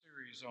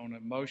series on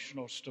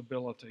emotional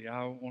stability.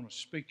 I want to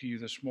speak to you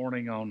this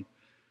morning on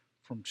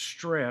from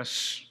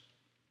stress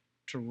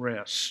to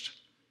rest.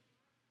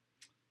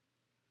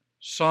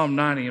 Psalm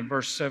 90 and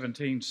verse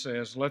 17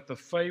 says, "Let the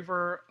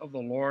favor of the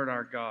Lord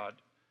our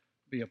God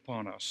be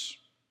upon us,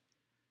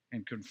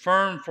 and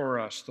confirm for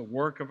us the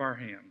work of our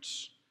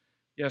hands."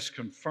 Yes,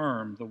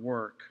 confirm the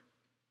work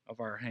of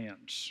our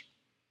hands.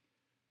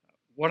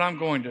 What I'm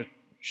going to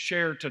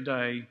share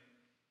today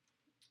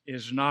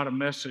is not a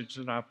message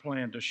that I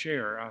planned to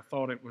share. I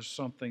thought it was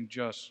something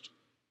just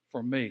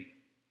for me.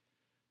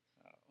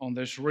 On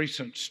this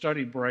recent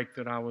study break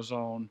that I was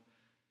on,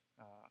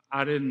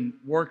 I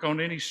didn't work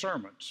on any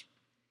sermons.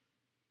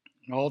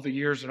 In all the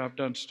years that I've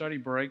done study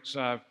breaks,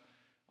 I've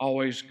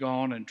always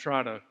gone and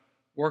tried to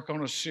work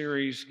on a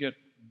series, get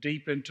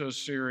deep into a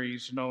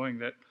series, knowing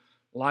that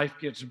life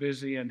gets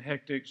busy and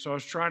hectic, so I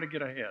was trying to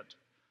get ahead.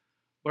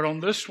 But on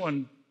this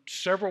one,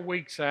 several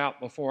weeks out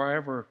before I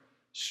ever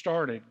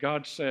started,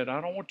 God said, "I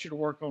don't want you to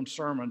work on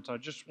sermons. I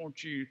just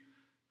want you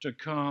to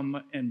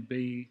come and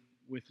be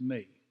with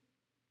me."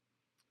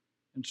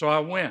 And so I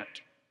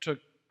went, took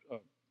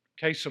a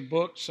case of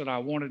books that I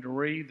wanted to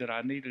read, that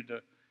I needed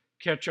to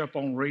catch up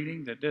on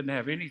reading, that didn't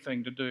have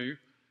anything to do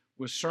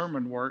with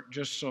sermon work,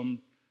 just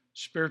some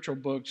spiritual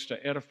books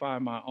to edify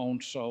my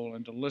own soul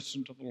and to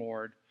listen to the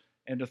Lord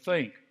and to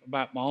think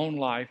about my own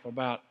life,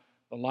 about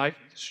the life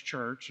of this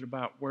church, and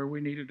about where we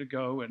needed to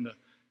go in the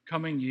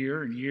coming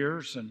year and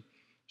years. And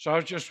so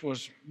I just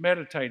was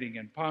meditating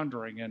and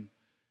pondering, and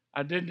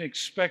I didn't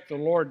expect the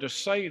Lord to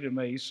say to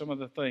me some of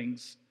the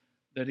things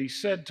that He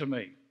said to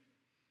me.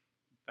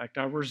 In fact,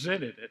 I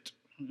resented it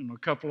on a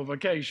couple of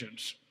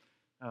occasions,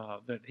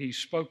 that He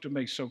spoke to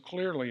me so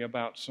clearly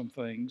about some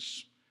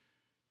things.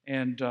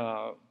 And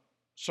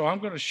so I'm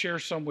going to share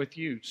some with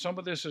you. Some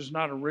of this is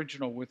not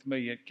original with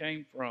me. It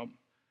came from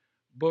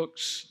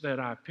books that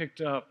I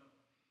picked up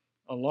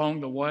along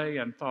the way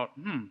and thought,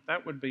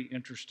 that would be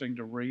interesting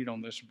to read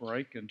on this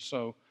break. And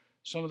so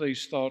some of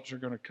these thoughts are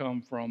going to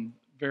come from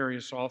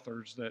various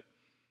authors that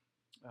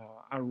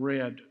I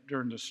read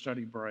during the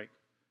study break.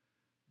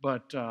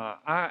 But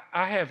I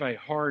have a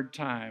hard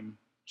time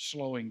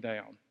slowing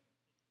down.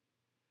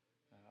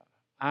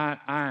 I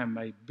am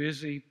a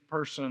busy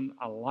person.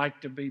 I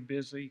like to be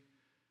busy.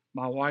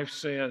 My wife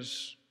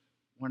says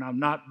when I'm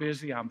not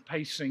busy, I'm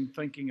pacing,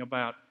 thinking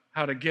about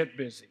how to get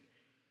busy.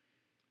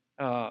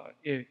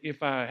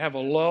 If I have a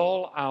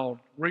lull, I'll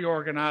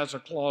reorganize a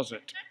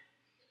closet.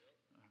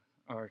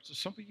 Or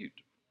some of you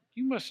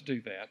must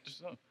do that.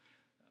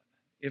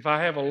 If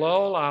I have a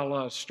lull,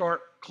 I'll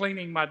start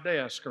cleaning my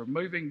desk or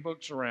moving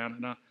books around,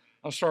 and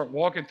I'll start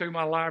walking through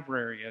my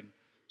library and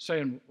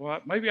saying,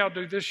 well, maybe I'll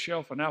do this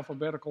shelf in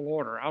alphabetical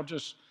order.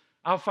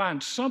 I'll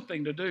find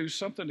something to do,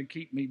 something to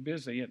keep me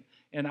busy,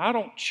 and I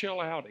don't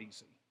chill out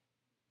easy.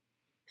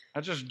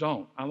 I just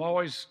don't. I'm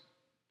always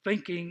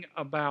thinking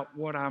about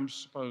what I'm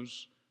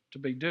supposed to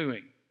be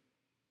doing.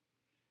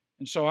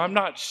 And so I'm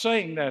not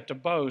saying that to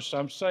boast.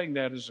 I'm saying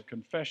that as a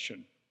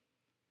confession.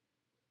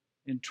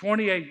 In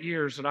 28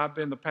 years that I've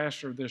been the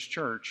pastor of this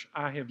church,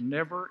 I have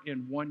never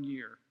in 1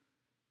 year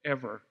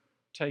ever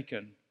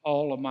taken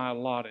all of my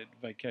allotted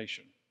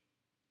vacation.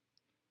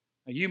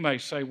 Now you may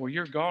say, well,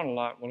 you're gone a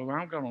lot. Well, when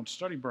I'm gone on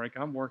study break,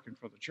 I'm working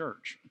for the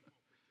church.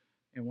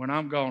 And when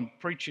I'm gone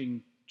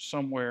preaching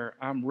somewhere,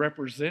 I'm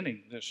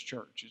representing this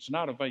church. It's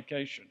not a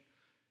vacation.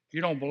 If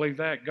you don't believe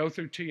that, go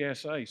through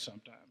TSA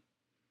sometime.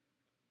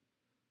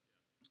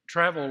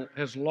 Travel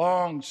has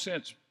long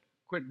since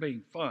quit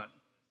being fun,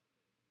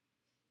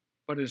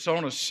 but it's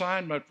on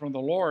assignment from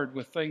the Lord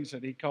with things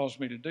that He calls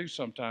me to do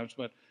sometimes.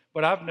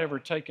 But I've never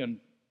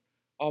taken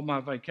all my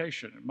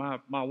vacation.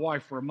 My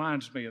wife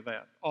reminds me of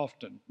that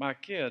often. My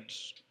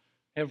kids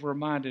have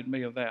reminded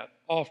me of that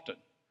often.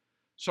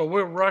 So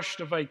we'll rush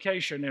to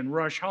vacation and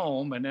rush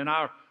home, and then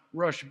I'll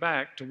rush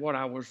back to what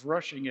I was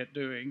rushing at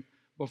doing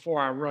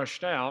before I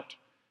rushed out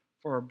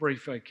for a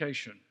brief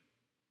vacation.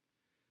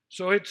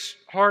 So it's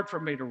hard for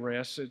me to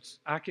rest.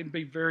 I can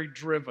be very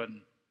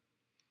driven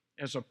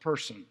as a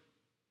person.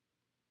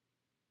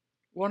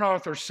 One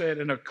author said,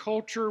 in a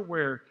culture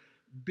where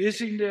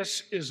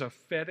busyness is a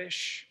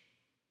fetish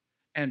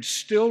and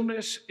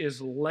stillness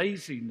is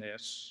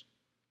laziness,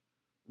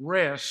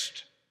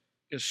 rest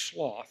is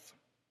sloth.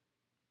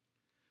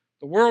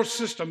 The world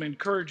system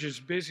encourages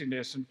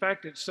busyness. In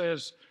fact, it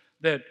says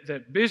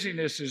that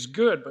busyness is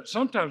good, but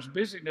sometimes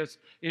busyness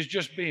is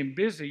just being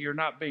busy. You're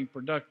not being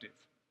productive.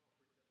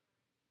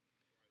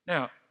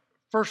 Now,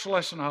 first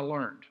lesson I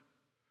learned,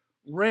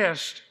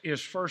 rest is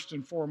first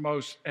and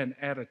foremost an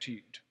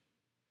attitude.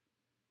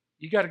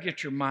 You got to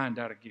get your mind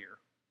out of gear.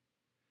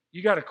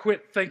 You got to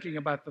quit thinking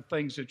about the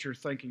things that you're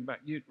thinking about.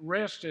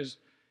 Rest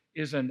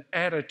is an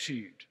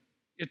attitude.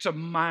 It's a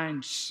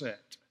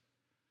mindset.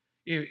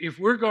 If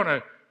we're going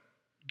to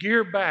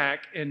gear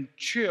back and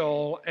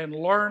chill and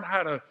learn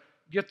how to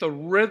get the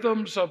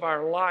rhythms of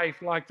our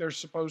life like they're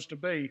supposed to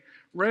be,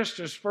 rest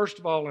is first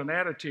of all an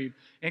attitude.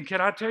 And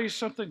can I tell you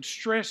something?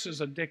 Stress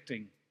is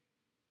addicting.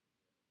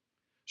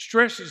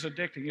 Stress is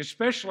addicting,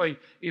 especially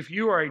if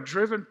you are a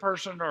driven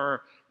person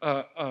or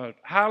a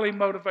highly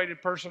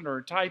motivated person or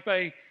a type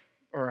A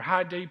or a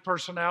high D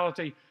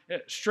personality,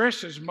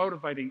 stress is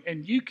motivating.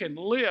 And you can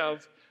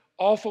live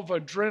off of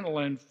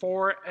adrenaline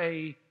for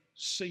a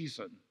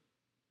season.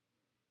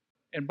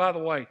 And by the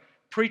way,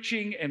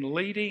 preaching and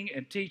leading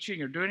and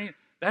teaching or doing it,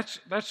 that's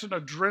an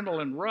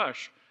adrenaline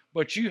rush.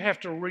 But you have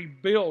to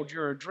rebuild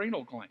your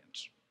adrenal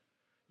glands.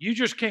 You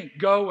just can't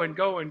go and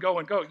go and go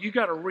and go. You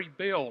got to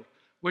rebuild,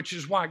 which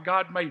is why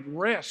God made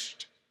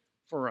rest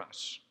for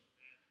us.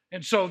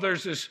 And so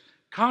there's this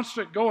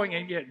constant going,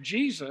 and yet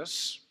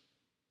Jesus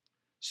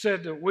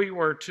said that we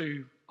were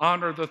to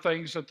honor the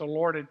things that the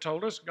Lord had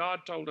told us.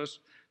 God told us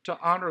to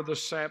honor the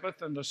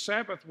Sabbath, and the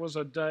Sabbath was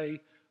a day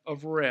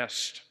of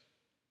rest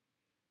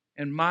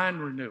and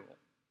mind renewal.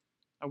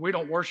 Now, we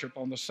don't worship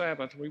on the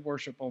Sabbath, we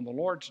worship on the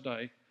Lord's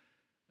day.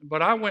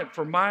 But I went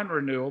for mind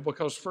renewal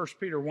because 1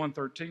 Peter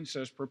 1:13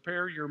 says,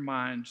 prepare your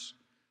minds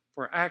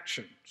for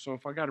action. So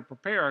if I got to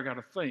prepare, I got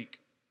to think.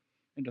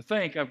 And to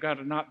think, I've got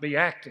to not be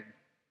acting.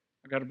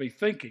 I've got to be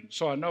thinking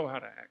so I know how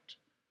to act.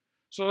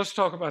 So let's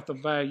talk about the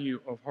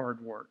value of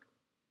hard work.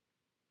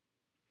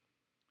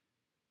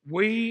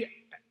 We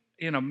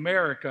in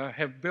America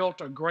have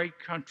built a great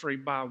country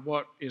by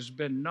what has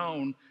been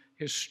known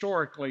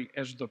historically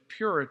as the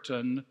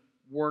Puritan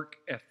work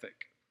ethic.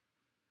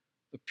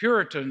 The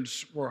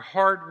Puritans were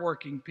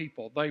hardworking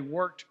people. They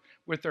worked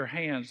with their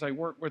hands. They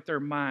worked with their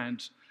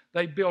minds.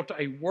 They built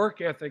a work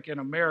ethic in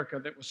America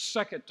that was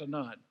second to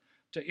none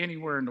to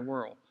anywhere in the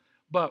world.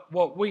 But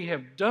what we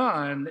have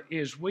done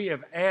is we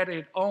have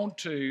added on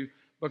to,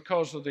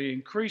 because of the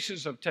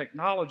increases of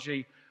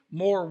technology,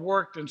 more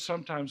work than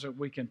sometimes that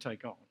we can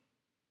take on.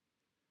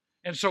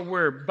 And so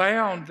we're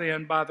bound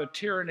then by the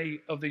tyranny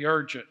of the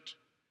urgent.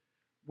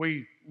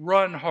 We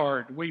run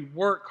hard, we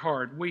work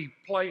hard, we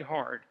play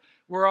hard.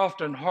 We're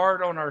often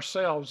hard on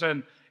ourselves,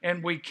 and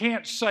we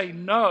can't say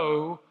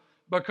no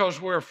because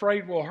we're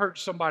afraid we'll hurt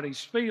somebody's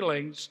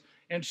feelings.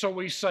 And so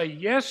we say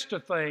yes to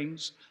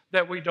things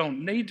that we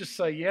don't need to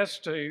say yes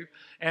to.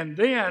 And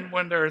then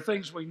when there are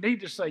things we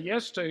need to say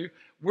yes to,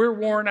 we're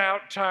worn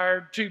out,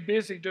 tired, too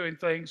busy doing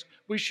things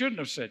we shouldn't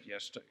have said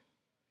yes to.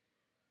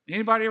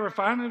 Anybody ever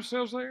find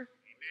themselves there?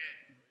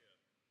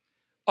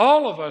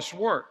 All of us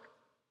work.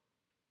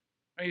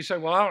 And you say,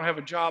 well, I don't have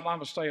a job.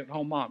 I'm a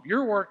stay-at-home mom.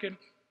 You're working.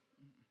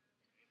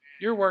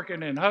 You're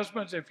working. And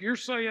husbands, if you're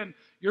saying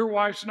your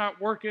wife's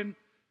not working,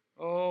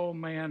 oh,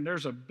 man,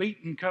 there's a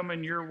beating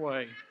coming your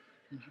way.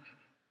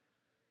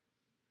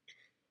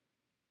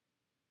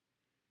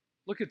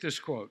 Look at this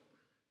quote.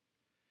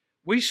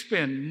 We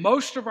spend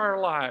most of our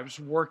lives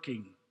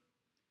working.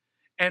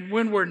 And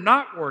when we're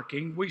not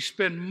working, we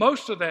spend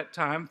most of that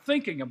time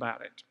thinking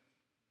about it,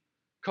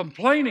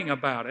 complaining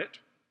about it,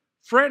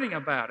 fretting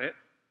about it,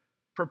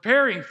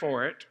 preparing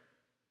for it,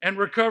 and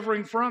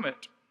recovering from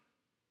it.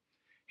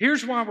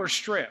 Here's why we're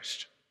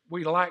stressed.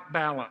 We lack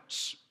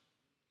balance.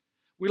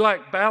 We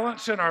lack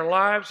balance in our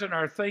lives and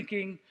our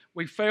thinking.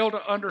 We fail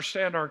to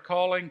understand our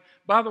calling.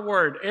 By the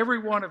word, every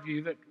one of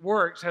you that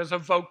works has a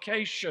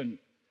vocation.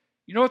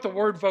 You know what the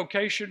word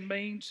vocation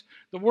means?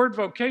 The word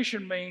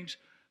vocation means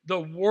the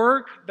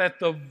work that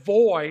the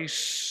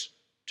voice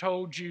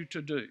told you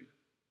to do.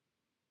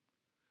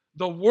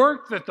 The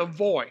work that the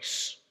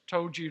voice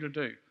told you to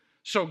do.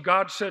 So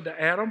God said to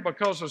Adam,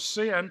 because of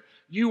sin,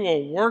 you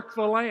will work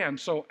the land.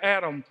 So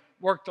Adam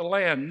worked the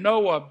land.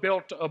 Noah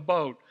built a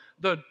boat.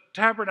 The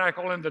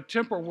tabernacle and the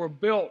temple were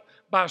built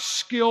by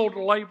skilled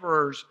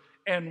laborers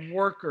and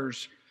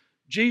workers.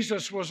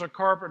 Jesus was a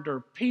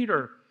carpenter.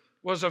 Peter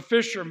was a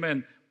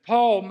fisherman.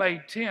 Paul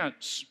made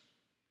tents.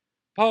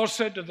 Paul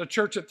said to the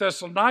church at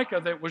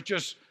Thessalonica that was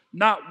just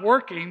not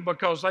working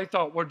because they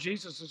thought, well,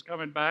 Jesus is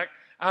coming back.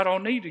 I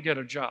don't need to get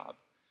a job.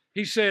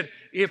 He said,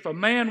 if a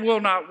man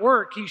will not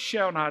work, he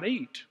shall not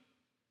eat.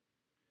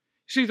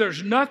 See,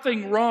 there's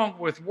nothing wrong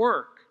with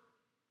work.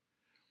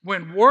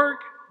 When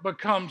work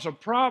becomes a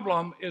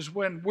problem is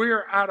when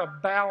we're out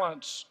of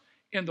balance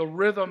in the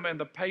rhythm and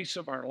the pace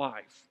of our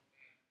life.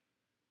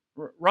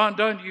 Ron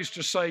Dunn used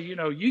to say,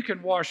 you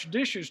can wash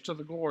dishes to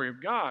the glory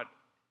of God.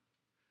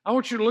 I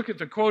want you to look at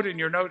the quote in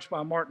your notes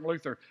by Martin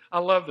Luther. I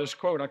love this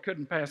quote. I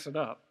couldn't pass it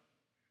up.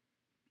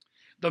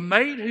 The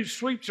maid who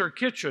sweeps her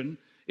kitchen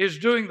is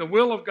doing the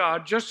will of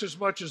God just as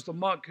much as the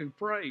monk who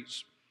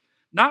prays.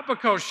 Not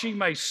because she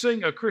may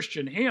sing a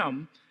Christian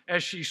hymn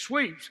as she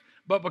sweeps,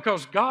 but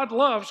because God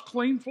loves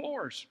clean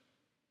floors.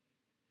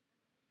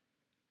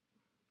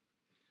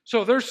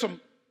 So there's some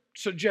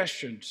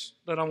suggestions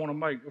that I want to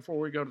make before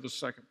we go to the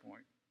second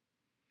point.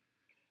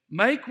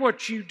 Make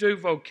what you do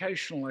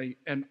vocationally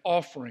an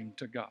offering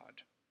to God.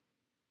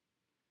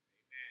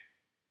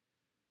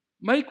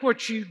 Make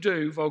what you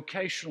do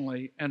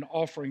vocationally an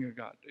offering to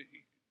God.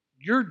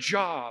 Your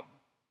job,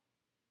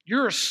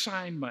 your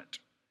assignment,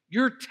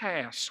 your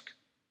task,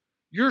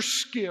 your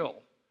skill,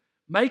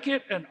 make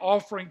it an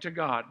offering to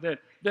God.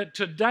 That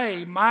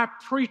today my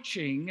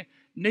preaching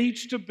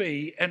needs to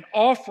be an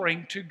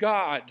offering to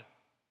God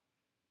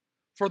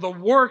for the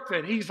work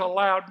that He's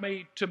allowed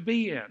me to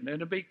be in and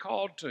to be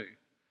called to.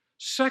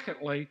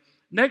 Secondly,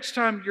 next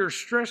time you're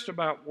stressed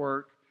about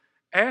work,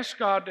 Ask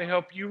God to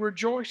help you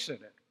rejoice in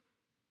it.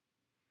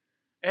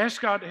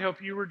 Ask God to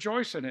help you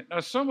rejoice in it. Now,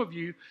 some of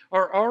you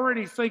are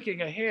already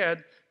thinking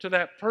ahead to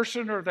that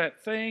person or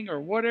that thing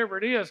or whatever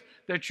it is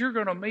that you're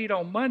going to meet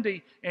on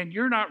Monday, and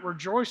you're not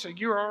rejoicing.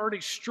 You're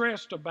already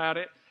stressed about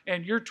it,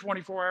 and you're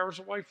 24 hours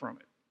away from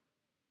it.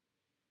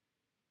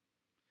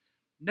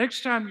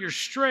 Next time you're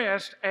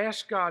stressed,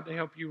 ask God to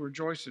help you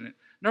rejoice in it.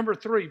 Number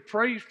 3,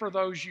 pray for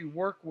those you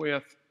work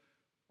with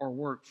or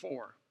work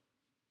for.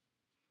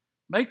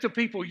 Make the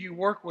people you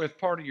work with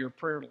part of your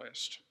prayer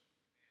list.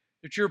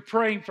 That you're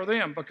praying for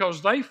them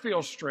because they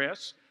feel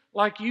stress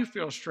like you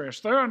feel stress.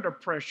 They're under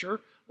pressure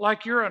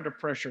like you're under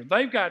pressure.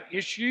 They've got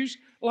issues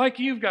like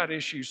you've got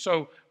issues.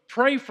 So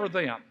pray for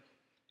them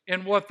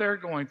in what they're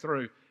going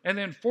through. And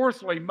then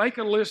fourthly, make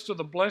a list of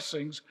the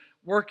blessings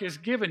work has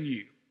given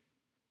you.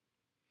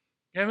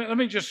 And let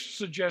me just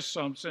suggest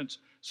some, since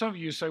some of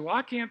you say, well,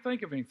 I can't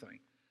think of anything.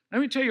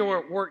 Let me tell you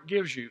what work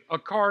gives you. A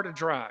car to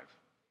drive,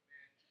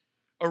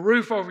 a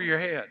roof over your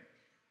head,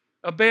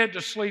 a bed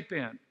to sleep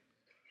in,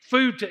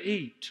 food to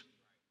eat.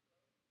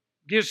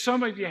 Gives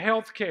some of you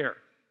health care,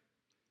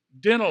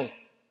 dental,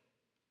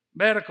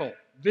 medical,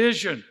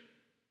 vision.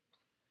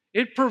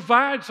 It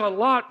provides a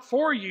lot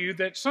for you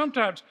that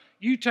sometimes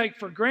you take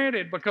for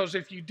granted because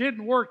if you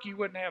didn't work, you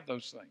wouldn't have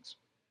those things.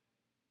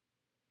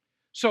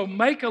 So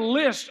make a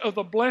list of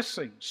the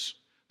blessings,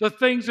 the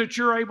things that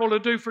you're able to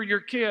do for your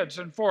kids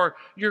and for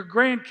your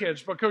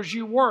grandkids because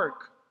you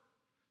work.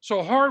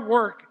 So hard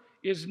work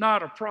is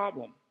not a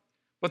problem.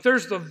 But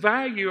there's the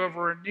value of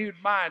a renewed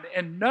mind,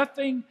 and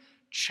nothing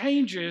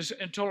changes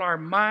until our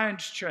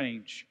minds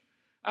change.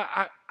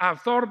 I've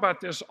thought about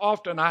this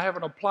often. I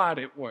haven't applied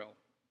it well.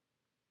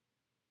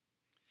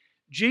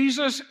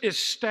 Jesus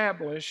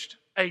established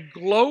a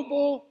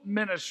global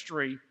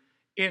ministry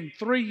in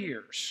 3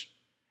 years,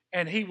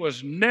 and he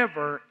was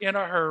never in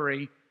a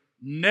hurry,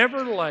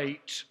 never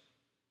late,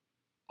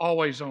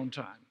 always on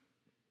time.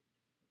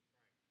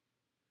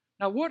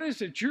 Now, what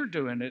is it you're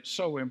doing that's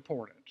so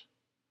important?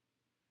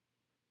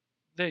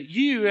 That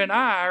you and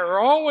I are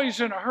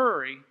always in a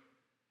hurry,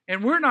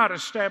 and we're not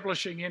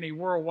establishing any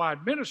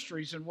worldwide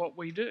ministries in what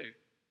we do.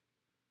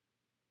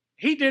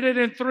 He did it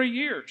in 3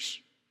 years.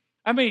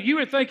 I mean, you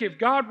would think if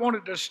God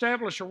wanted to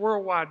establish a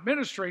worldwide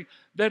ministry,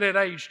 that at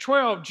age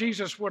 12,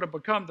 Jesus would have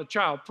become the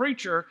child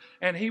preacher,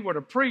 and he would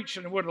have preached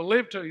and would have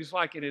lived till he's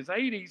like in his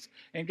 80s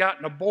and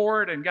gotten a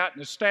board and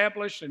gotten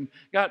established and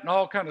gotten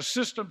all kind of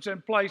systems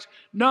in place.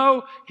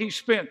 No, he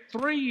spent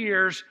 3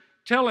 years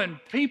telling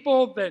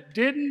people that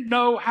didn't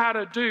know how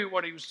to do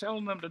what he was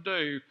telling them to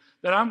do,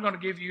 that I'm going to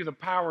give you the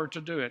power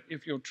to do it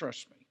if you'll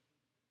trust me.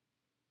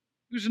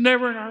 He was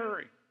never in a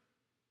hurry.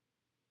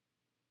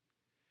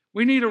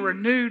 We need a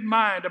renewed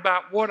mind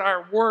about what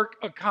our work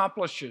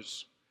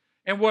accomplishes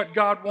and what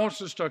God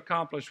wants us to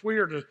accomplish. We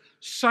are to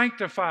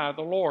sanctify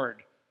the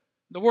Lord.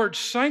 The word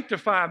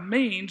sanctify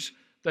means,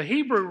 the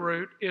Hebrew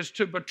root is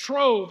to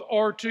betroth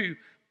or to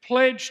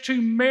pledge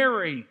to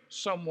marry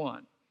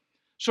someone.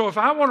 So if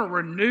I want to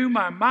renew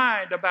my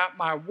mind about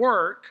my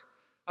work,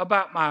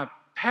 about my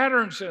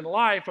patterns in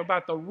life,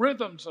 about the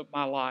rhythms of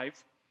my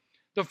life,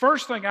 the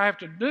first thing I have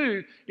to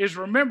do is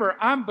remember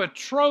I'm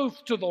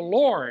betrothed to the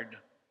Lord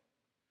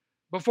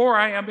before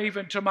I am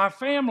even to my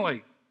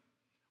family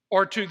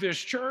or to this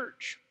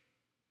church.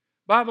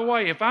 By the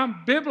way, if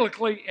I'm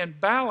biblically in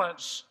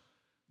balance,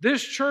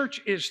 this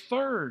church is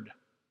third,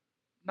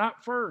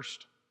 not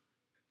first.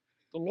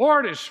 The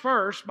Lord is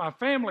first, my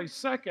family's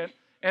second,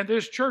 and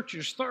this church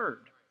is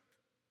third.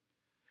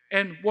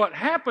 And what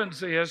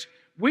happens is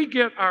we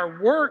get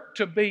our work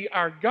to be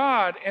our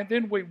God, and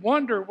then we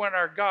wonder when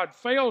our God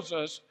fails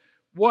us,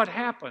 what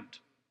happened?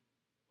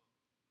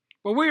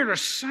 But we are to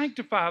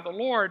sanctify the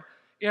Lord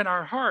in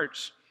our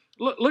hearts.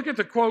 Look at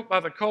the quote by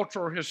the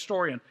cultural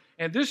historian,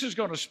 and this is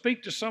going to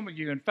speak to some of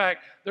you. In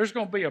fact, there's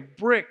going to be a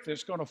brick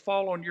that's going to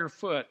fall on your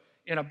foot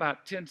in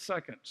about 10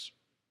 seconds.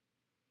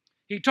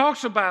 He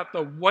talks about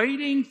the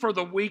waiting for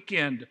the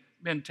weekend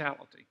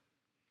mentality.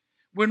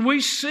 When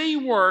we see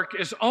work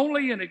as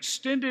only an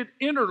extended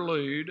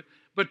interlude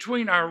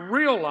between our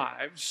real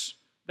lives,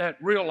 that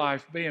real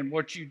life being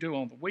what you do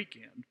on the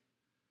weekend,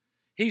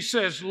 he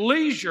says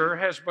leisure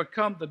has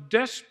become the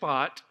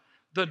despot,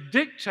 the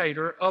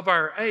dictator of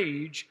our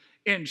age,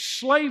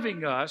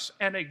 enslaving us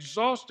and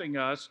exhausting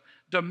us,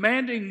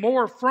 demanding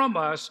more from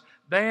us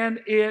than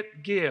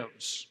it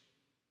gives.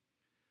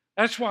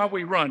 That's why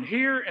we run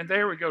here and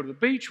there. We go to the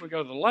beach, we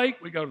go to the lake,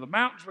 we go to the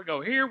mountains, we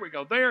go here, we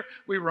go there,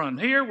 we run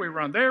here, we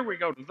run there, we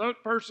go to those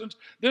persons,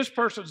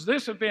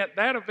 this event,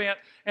 that event,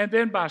 and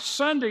then by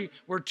Sunday,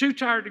 we're too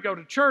tired to go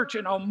to church,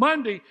 and on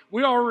Monday,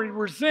 we already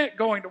resent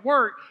going to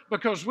work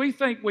because we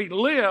think we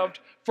lived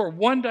for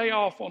one day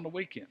off on the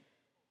weekend.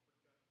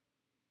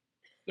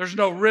 There's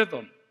no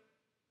rhythm.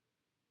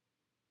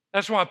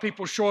 That's why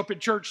people show up at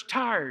church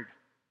tired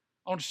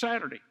on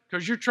Saturday,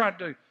 because you're trying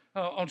to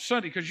on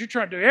Sunday, because you're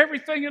trying to do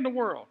everything in the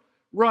world,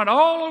 run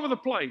all over the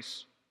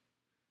place,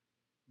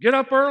 get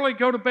up early,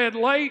 go to bed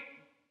late,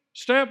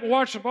 stay up and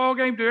watch the ball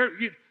game,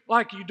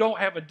 like you don't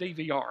have a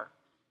DVR.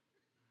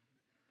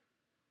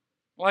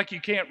 like you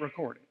can't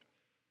record it.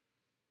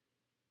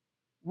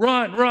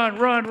 Run, run,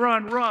 run,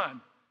 run,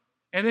 run.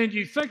 And then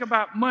you think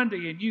about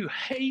Monday and you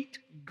hate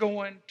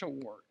going to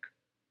work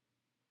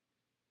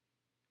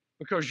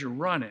because you're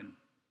running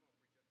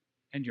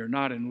and you're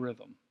not in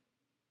rhythm.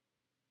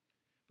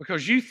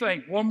 Because you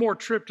think one more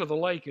trip to the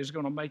lake is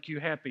going to make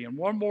you happy, and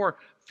one more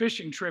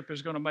fishing trip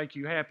is going to make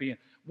you happy, and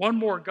one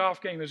more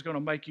golf game is going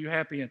to make you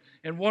happy,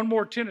 and one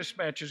more tennis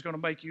match is going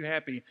to make you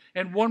happy,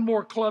 and one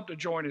more club to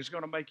join is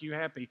going to make you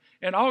happy.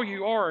 And all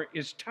you are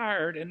is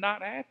tired and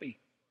not happy.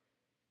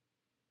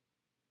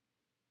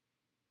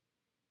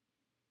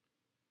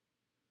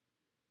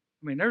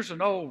 I mean, there's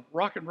an old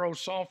rock and roll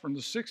song from the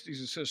 60s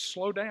that says,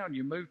 slow down,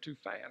 you move too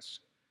fast.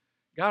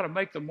 Got to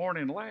make the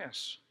morning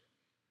last.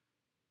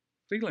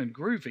 Feeling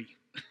groovy.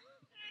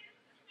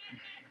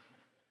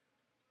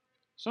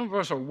 Some of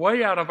us are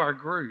way out of our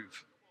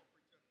groove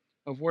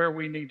of where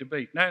we need to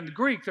be. Now, in the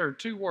Greek, there are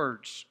two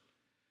words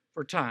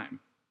for time.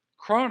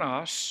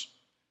 Chronos,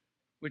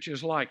 which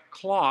is like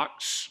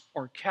clocks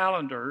or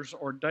calendars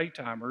or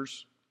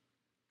daytimers.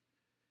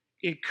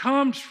 It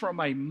comes from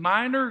a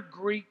minor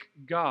Greek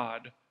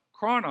god,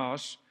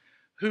 Chronos,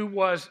 who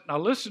was, now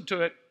listen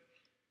to it.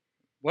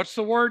 What's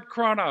the word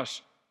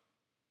chronos?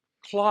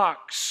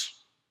 Clocks,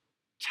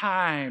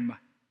 time,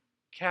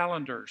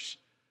 calendars.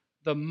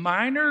 The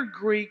minor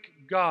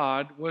Greek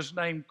god was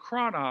named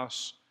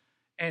Chronos,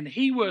 and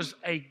he was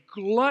a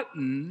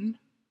glutton,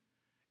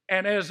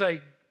 and as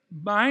a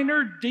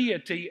minor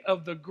deity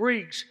of the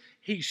Greeks,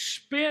 he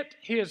spent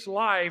his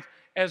life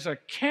as a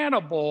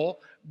cannibal,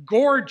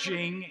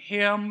 gorging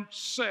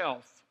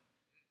himself.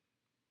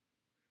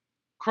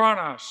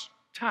 Chronos,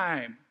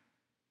 time.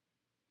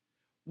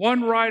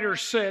 One writer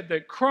said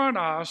that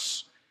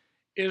Chronos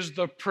is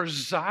the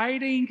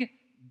presiding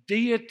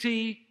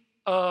deity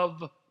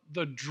of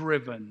the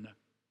driven.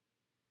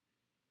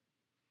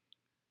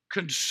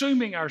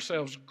 Consuming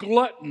ourselves,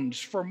 gluttons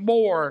for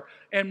more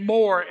and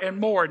more and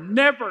more,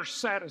 never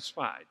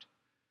satisfied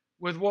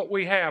with what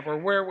we have or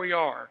where we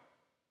are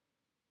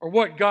or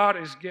what God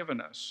has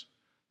given us.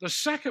 The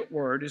second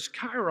word is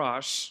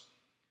kairos,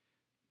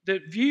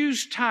 that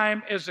views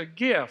time as a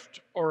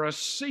gift or a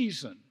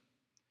season.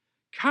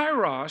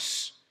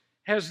 Kairos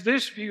has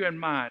this view in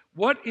mind.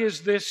 What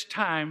is this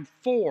time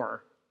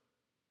for?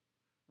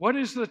 What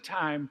is the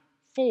time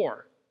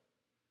for?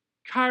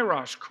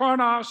 Kairos,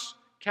 chronos,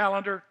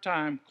 calendar,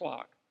 time,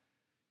 clock.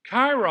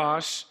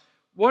 Kairos,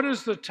 what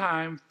is the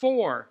time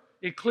for?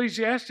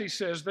 Ecclesiastes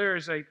says there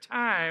is a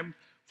time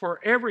for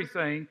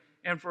everything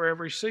and for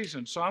every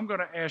season. So I'm going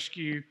to ask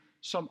you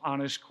some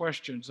honest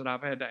questions that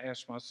I've had to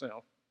ask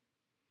myself.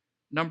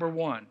 Number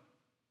one,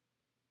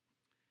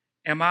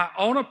 am I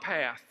on a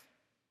path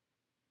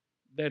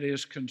that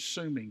is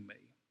consuming me?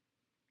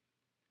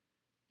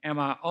 Am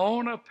I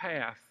on a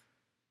path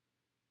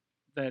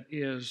that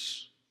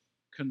is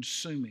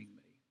consuming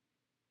me?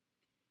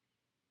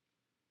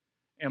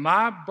 Am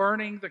I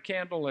burning the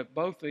candle at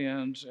both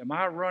ends? Am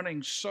I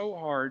running so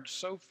hard,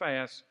 so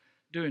fast,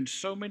 doing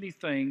so many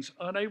things,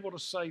 unable to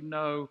say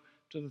no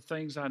to the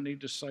things I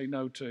need to say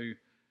no to,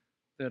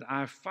 that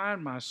I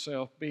find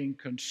myself being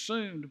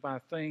consumed by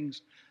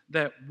things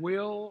that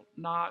will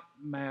not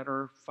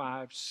matter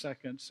 5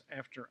 seconds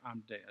after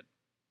I'm dead?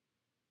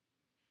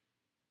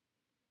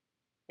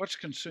 What's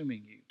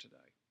consuming you today?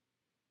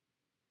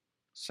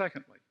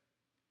 Secondly,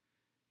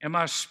 am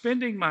I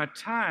spending my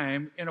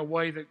time in a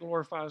way that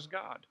glorifies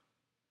God?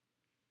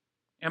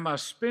 Am I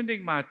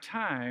spending my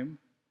time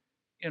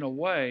in a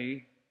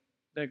way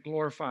that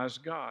glorifies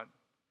God?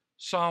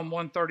 Psalm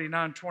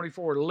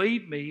 139:24,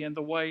 lead me in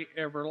the way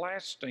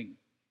everlasting.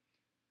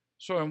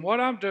 So in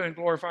what I'm doing,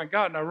 glorifying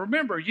God. Now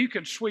remember, you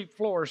can sweep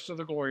floors to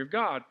the glory of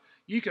God.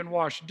 You can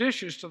wash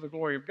dishes to the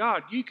glory of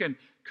God. You can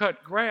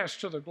cut grass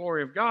to the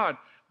glory of God.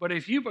 But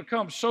if you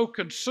become so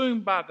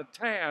consumed by the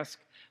task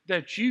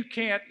that you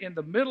can't, in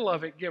the middle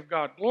of it, give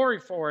God glory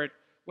for it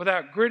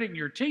without gritting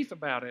your teeth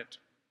about it,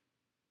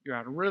 you're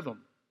out of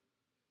rhythm.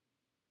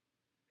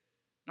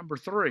 Number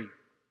 3,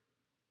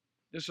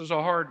 this is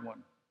a hard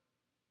one.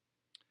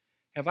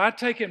 Have I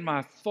taken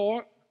my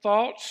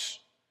thoughts,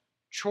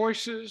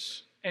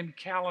 choices, and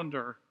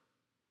calendar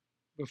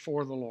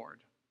before the Lord?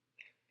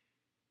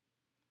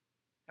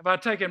 Have I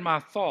taken my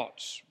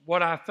thoughts,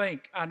 what I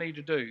think I need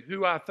to do,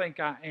 who I think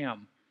I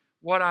am,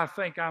 what I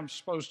think I'm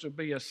supposed to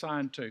be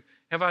assigned to?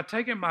 Have I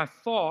taken my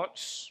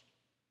thoughts,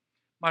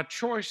 my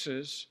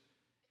choices,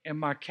 and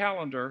my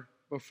calendar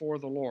before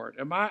the Lord?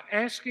 Am I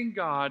asking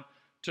God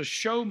to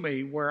show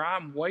me where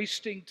I'm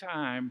wasting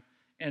time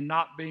and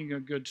not being a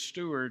good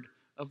steward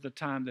of the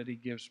time that He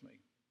gives me?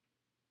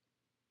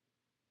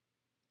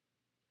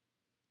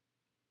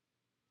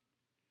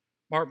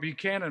 Mark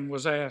Buchanan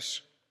was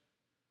asked,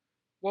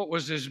 what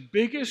was his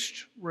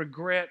biggest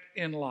regret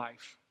in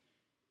life?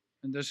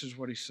 And this is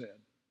what he said: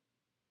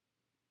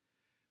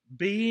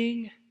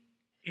 being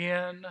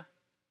in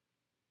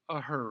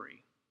a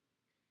hurry,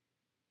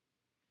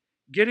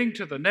 getting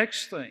to the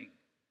next thing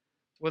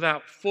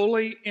without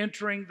fully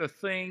entering the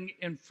thing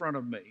in front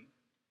of me.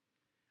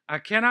 I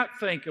cannot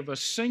think of a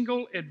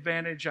single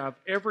advantage I've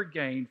ever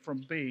gained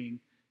from being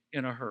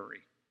in a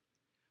hurry.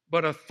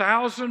 But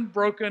 1,000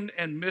 broken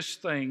and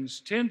missed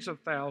things, tens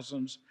of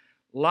thousands,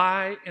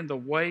 lie in the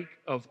wake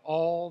of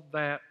all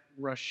that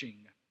rushing.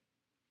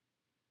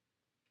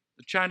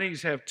 The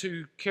Chinese have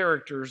two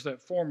characters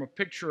that form a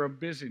picture of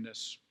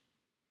busyness.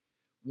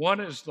 One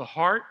is the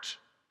heart,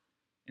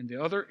 and the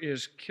other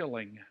is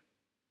killing.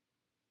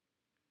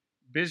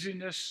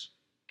 Busyness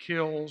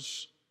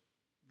kills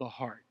the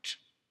heart.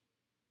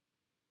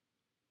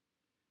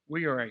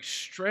 We are a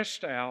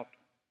stressed out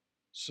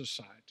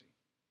society.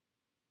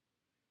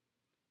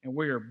 And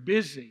we are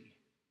busy,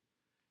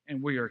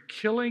 and we are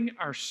killing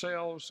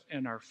ourselves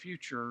and our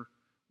future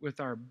with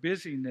our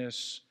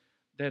busyness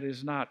that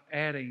is not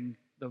adding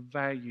the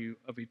value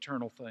of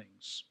eternal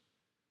things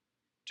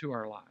to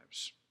our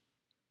lives.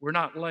 We're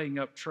not laying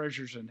up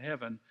treasures in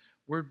heaven,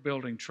 we're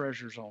building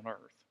treasures on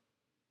earth.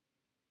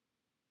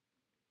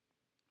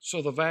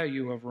 So the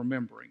value of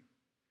remembering.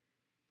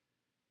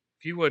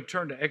 If you would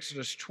turn to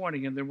Exodus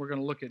 20, and then we're going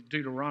to look at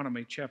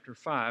Deuteronomy chapter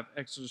 5,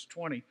 Exodus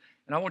 20.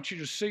 And I want you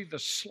to see the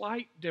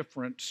slight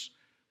difference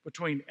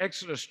between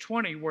Exodus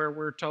 20, where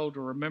we're told to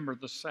remember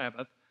the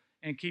Sabbath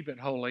and keep it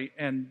holy,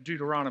 and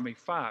Deuteronomy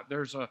 5.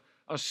 There's a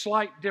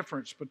slight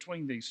difference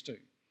between these two.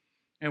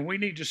 And we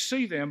need to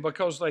see them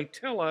because they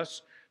tell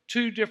us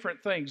two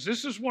different things.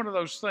 This is one of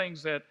those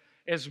things that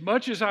as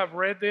much as I've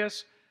read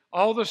this,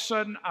 all of a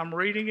sudden I'm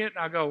reading it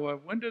and I go, well,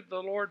 when did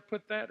the Lord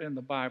put that in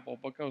the Bible?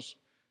 Because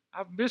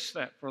I've missed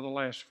that for the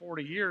last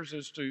 40 years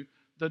as to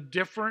the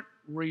different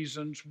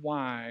reasons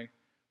why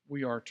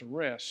we are to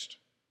rest.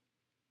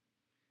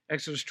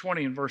 Exodus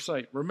 20 and verse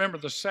 8, remember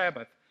the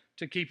Sabbath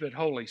to keep it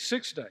holy.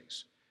 6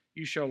 days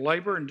you shall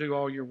labor and do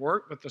all your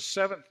work, but the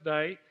seventh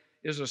day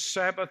is a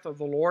Sabbath of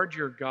the Lord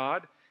your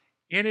God.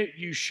 In it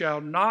you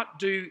shall not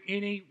do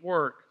any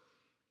work,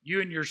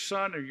 you and your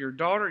son or your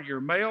daughter,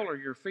 your male or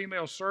your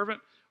female servant,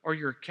 or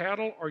your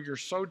cattle or your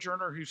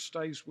sojourner who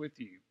stays with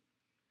you.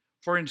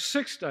 For in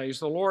 6 days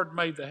the Lord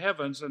made the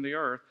heavens and the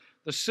earth,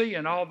 the sea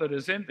and all that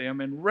is in them,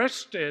 and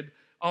rested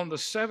on the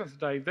seventh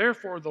day.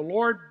 Therefore the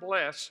Lord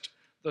blessed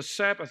the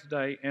Sabbath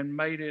day and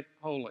made it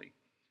holy.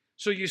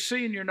 So you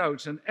see in your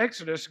notes, in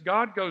Exodus,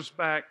 God goes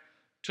back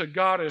to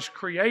God as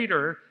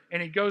creator,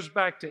 and he goes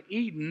back to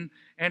Eden,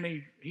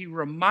 and he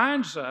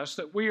reminds us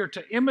that we are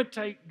to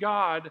imitate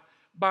God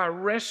by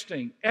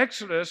resting.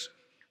 Exodus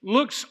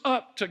looks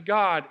up to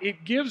God.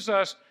 It gives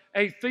us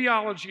a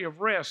theology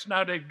of rest.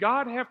 Now, did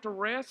God have to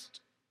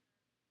rest?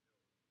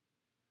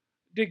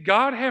 Did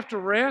God have to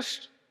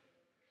rest?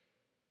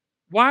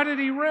 Why did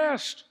he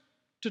rest?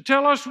 To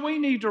tell us we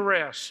need to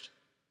rest.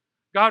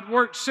 God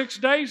worked 6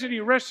 days and he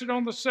rested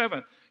on the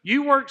seventh.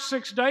 You worked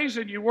 6 days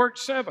and you worked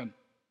 7.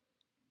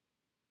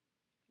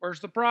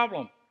 Where's the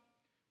problem?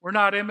 We're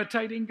not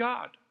imitating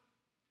God.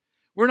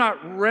 We're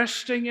not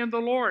resting in the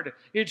Lord.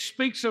 It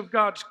speaks of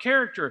God's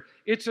character.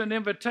 It's an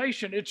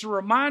invitation. It's a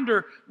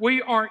reminder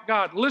we aren't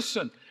God.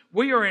 Listen,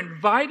 we are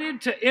invited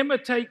to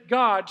imitate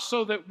God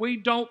so that we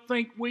don't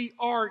think we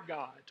are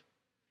God.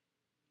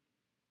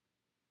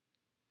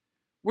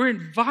 We're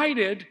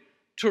invited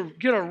to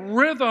get a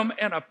rhythm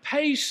and a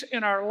pace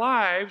in our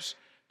lives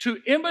to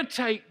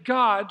imitate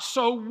God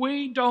so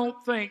we don't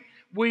think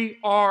we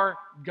are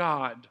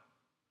God.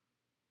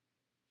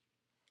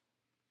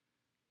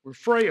 We're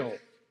frail.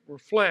 We're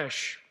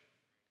flesh.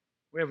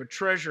 We have a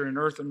treasure in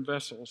earthen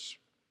vessels.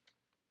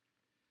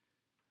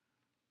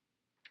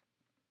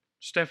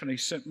 Stephanie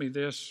sent me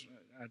this.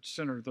 I'd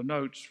sent her the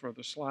notes for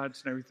the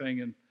slides and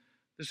everything, and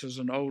this is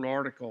an old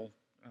article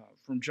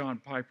from John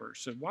Piper. It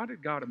said, why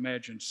did God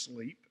imagine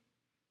sleep?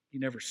 He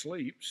never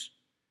sleeps.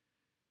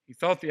 He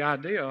thought the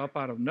idea up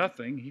out of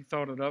nothing. He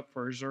thought it up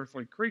for his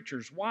earthly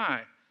creatures.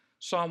 Why?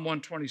 Psalm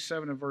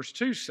 127 and verse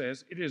 2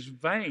 says, it is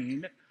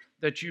vain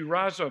that you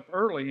rise up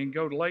early and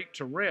go late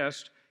to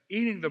rest,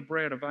 eating the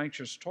bread of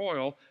anxious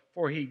toil,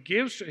 for he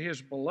gives to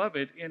his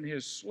beloved in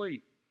his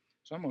sleep.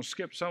 So I'm going to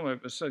skip some of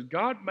it. It says,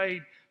 God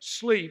made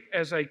sleep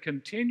as a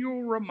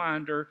continual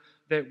reminder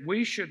that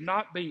we should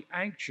not be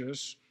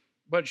anxious,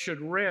 but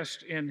should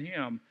rest in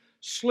him.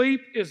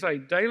 Sleep is a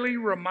daily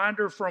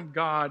reminder from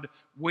God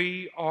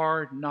we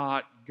are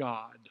not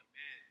God.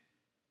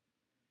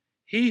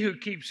 He who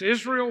keeps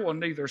Israel will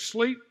neither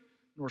sleep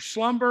nor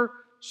slumber,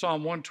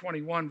 Psalm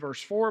 121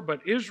 verse 4,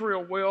 but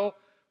Israel will,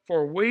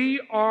 for we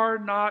are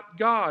not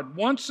God.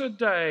 Once a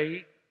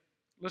day,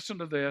 listen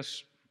to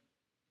this,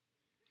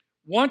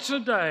 once a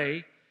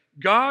day,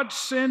 God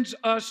sends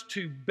us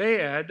to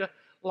bed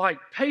like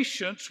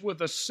patients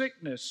with a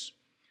sickness.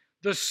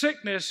 The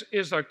sickness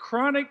is a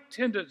chronic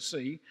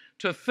tendency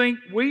to think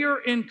we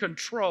are in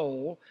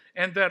control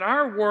and that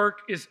our work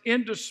is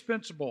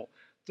indispensable.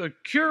 To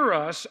cure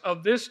us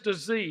of this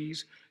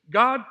disease,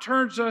 God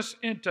turns us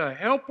into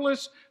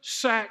helpless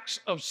sacks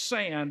of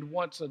sand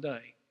once a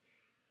day.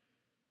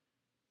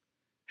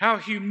 How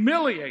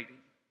humiliating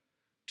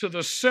to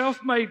the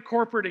self-made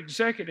corporate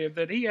executive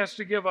that he has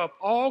to give up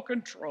all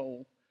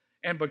control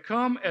and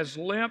become as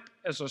limp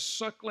as a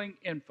suckling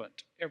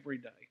infant every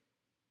day.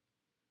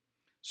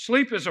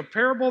 Sleep is a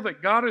parable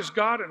that God is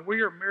God and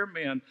we are mere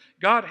men.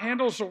 God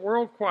handles the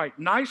world quite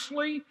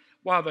nicely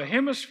while the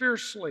hemisphere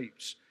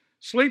sleeps.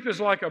 Sleep is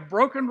like a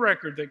broken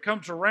record that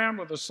comes around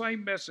with the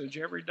same message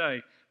every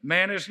day.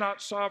 Man is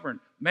not sovereign.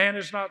 Man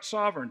is not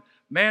sovereign.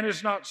 Man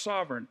is not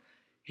sovereign.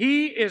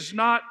 He is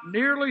not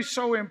nearly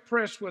so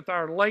impressed with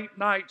our late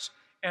nights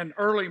and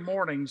early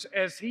mornings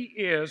as he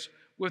is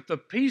with the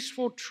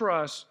peaceful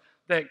trust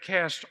that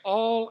casts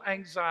all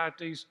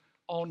anxieties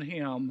on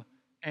him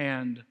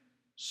and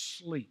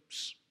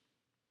sleeps.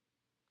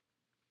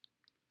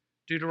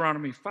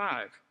 Deuteronomy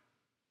 5.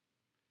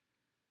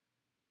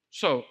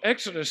 So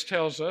Exodus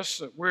tells us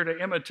that we're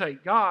to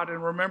imitate God,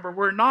 and remember,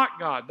 we're not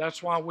God.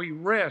 That's why we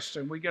rest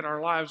and we get our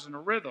lives in a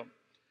rhythm.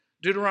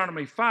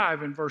 Deuteronomy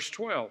 5 and verse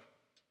 12.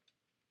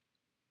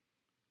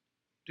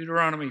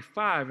 Deuteronomy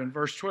 5 and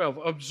verse 12.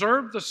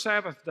 Observe the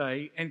Sabbath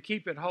day and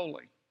keep it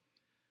holy.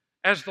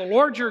 As the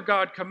Lord your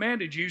God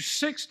commanded you,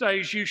 6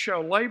 days you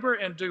shall labor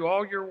and do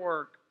all your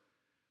work.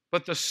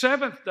 But the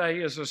seventh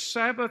day is a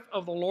Sabbath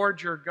of the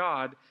Lord your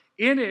God.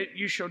 In it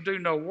you shall do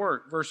no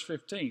work. Verse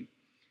 15.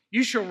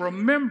 You shall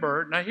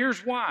remember, now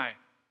here's why.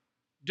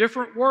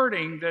 Different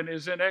wording than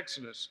is in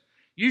Exodus.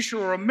 You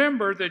shall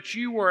remember that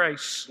you were a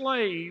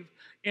slave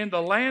in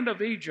the land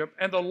of Egypt,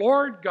 and the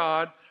Lord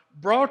God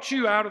brought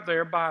you out of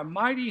there by a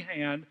mighty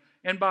hand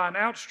and by an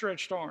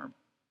outstretched arm.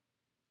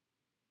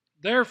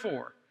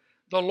 Therefore,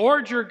 the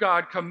Lord your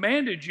God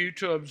commanded you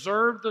to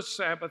observe the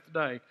Sabbath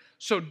day.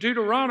 So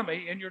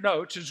Deuteronomy, in your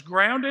notes, is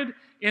grounded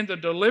in the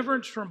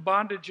deliverance from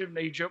bondage in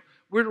Egypt.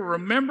 We're to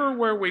remember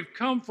where we've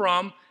come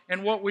from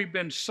and what we've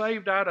been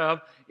saved out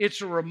of.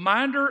 It's a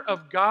reminder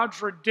of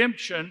God's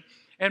redemption.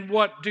 And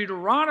what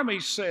Deuteronomy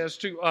says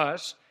to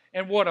us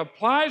and what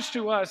applies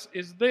to us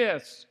is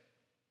this: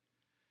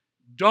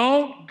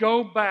 don't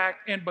go back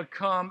and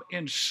become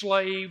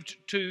enslaved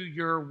to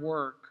your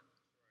work.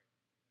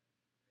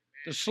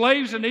 The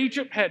slaves in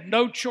Egypt had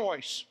no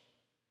choice.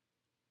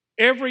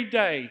 Every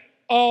day,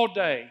 all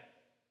day,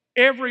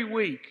 every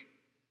week,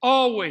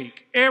 all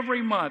week,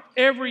 every month,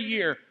 every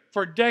year,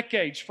 for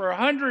decades, for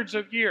hundreds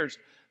of years,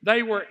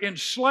 they were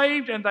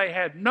enslaved and they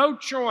had no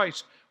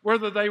choice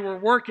whether they were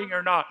working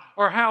or not,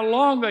 or how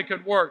long they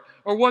could work,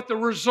 or what the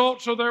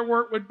results of their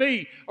work would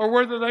be, or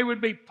whether they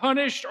would be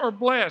punished or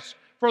blessed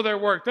for their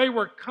work. They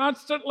were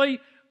constantly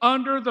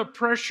under the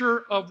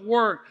pressure of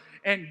work.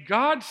 And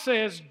God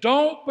says,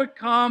 don't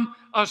become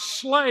a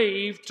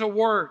slave to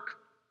work.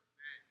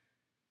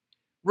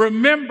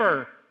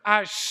 Remember,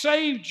 I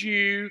saved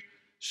you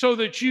so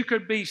that you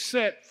could be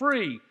set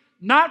free,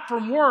 not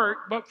from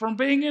work, but from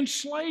being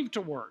enslaved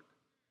to work.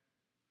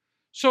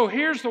 So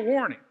here's the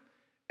warning.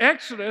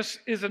 Exodus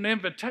is an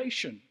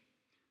invitation.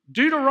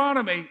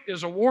 Deuteronomy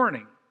is a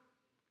warning.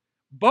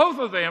 Both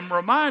of them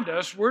remind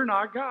us we're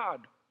not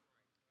God.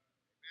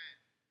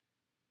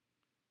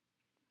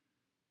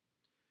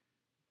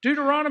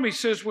 Deuteronomy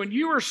says when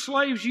you were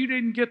slaves, you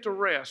didn't get to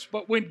rest.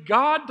 But when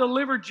God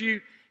delivered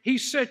you, he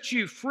set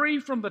you free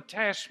from the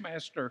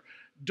taskmaster.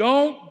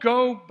 Don't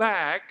go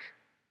back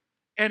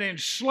and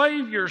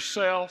enslave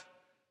yourself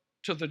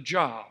to the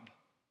job.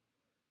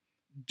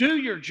 Do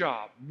your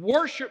job.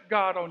 Worship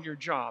God on your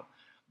job.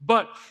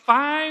 But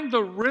find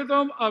the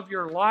rhythm of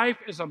your life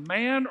as a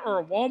man or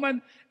a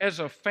woman, as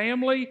a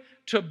family,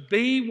 to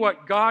be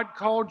what God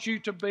called you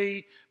to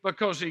be,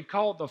 because he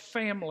called the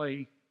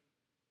family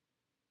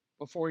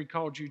before he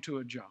called you to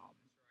a job.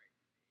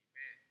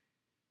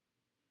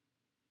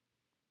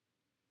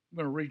 I'm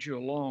going to read you a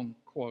long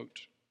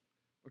quote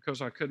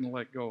because I couldn't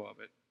let go of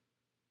it.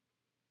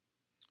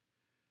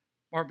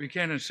 Mark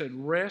Buchanan said,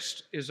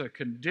 rest is a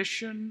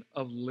condition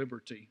of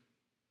liberty.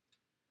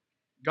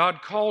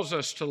 God calls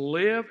us to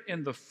live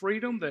in the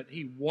freedom that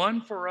he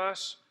won for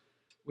us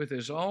with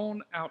his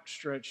own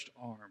outstretched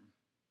arm.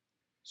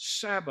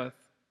 Sabbath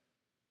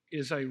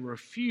is a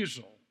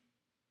refusal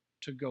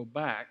to go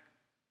back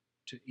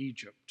to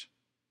Egypt.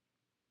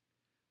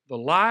 The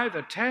lie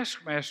the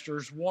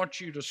taskmasters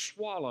want you to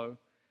swallow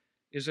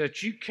is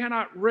that you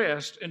cannot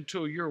rest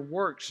until your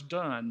work's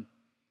done,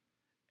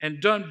 and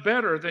done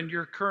better than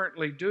you're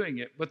currently doing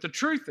it. But the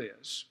truth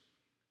is,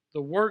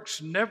 the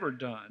work's never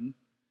done,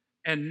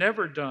 and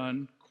never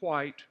done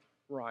quite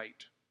right.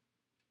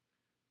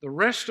 The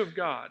rest of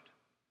God,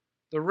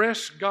 the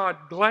rest God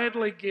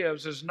gladly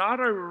gives, is not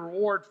a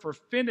reward for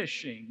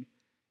finishing.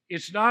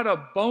 It's not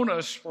a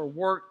bonus for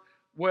work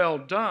well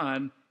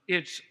done.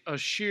 It's a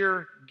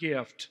sheer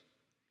gift.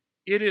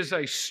 It is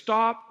a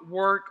stop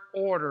work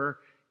order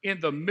in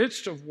the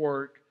midst of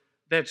work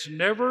that's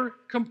never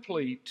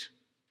complete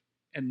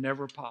and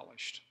never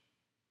polished.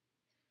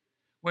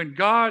 When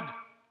God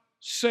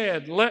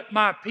said, let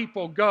my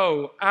people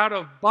go out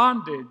of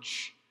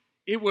bondage,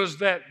 it was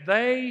that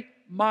they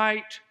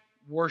might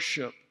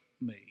worship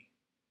me.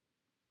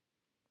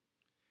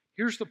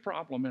 Here's the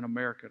problem in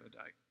America today.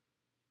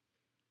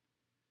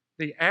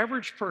 The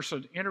average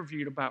person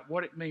interviewed about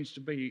what it means to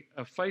be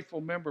a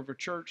faithful member of a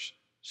church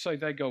say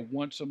they go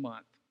once a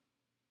month.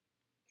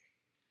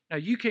 Now,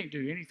 you can't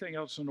do anything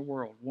else in the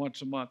world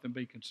once a month and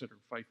be considered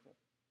faithful.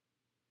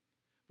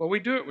 But we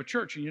do it with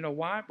church, and you know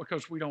why?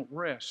 Because we don't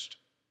rest.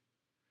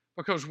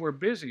 Because we're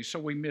busy, so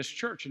we miss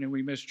church, and then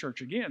we miss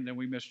church again, then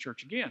we miss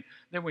church again,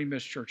 then we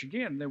miss church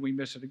again, then we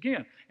miss it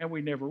again, and we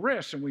never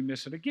rest, and we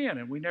miss it again,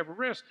 and we never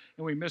rest,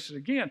 and we miss it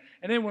again.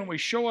 And then when we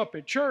show up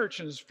at church,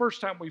 and it's the first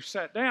time we've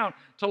sat down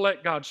to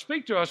let God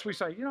speak to us, we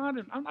say,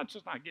 I'm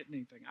just not getting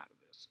anything out of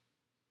this.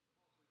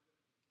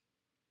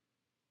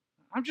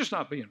 I'm just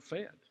not being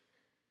fed.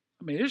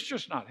 I mean, it's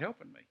just not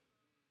helping me.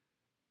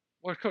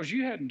 Well, because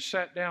you hadn't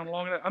sat down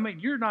long enough. I mean,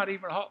 you're not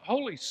even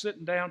wholly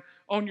sitting down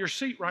on your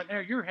seat right now.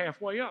 You're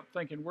halfway up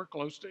thinking we're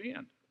close to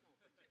end.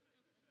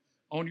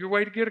 On your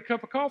way to get a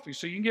cup of coffee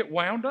so you can get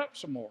wound up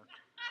some more.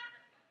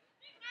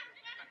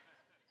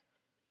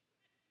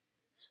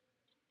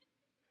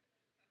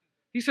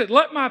 He said,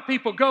 let my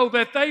people go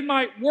that they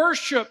might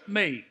worship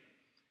me.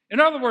 In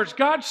other words,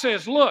 God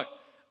says, look,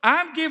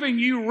 I'm giving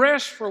you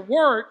rest for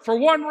work for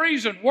one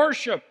reason,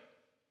 worship.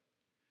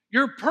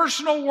 Your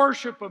personal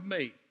worship of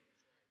me.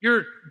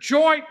 Your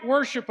joint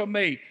worship of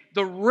me,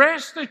 the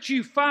rest that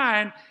you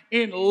find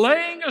in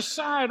laying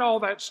aside all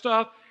that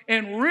stuff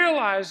and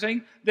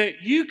realizing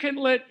that you can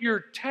let your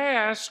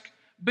task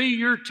be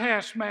your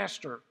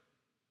taskmaster.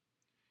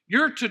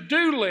 Your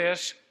to-do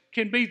list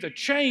can be the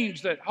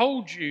chains that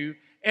hold you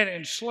and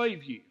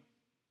enslave you.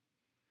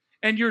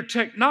 And your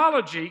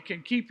technology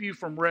can keep you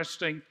from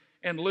resting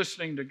and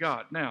listening to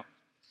God. Now,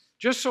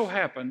 just so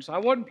happens, I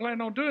wasn't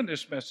planning on doing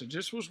this message.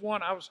 This was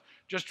one I was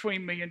just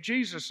between me and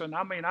Jesus. And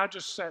I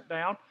just sat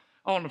down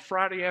on a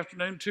Friday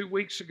afternoon 2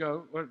 weeks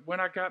ago when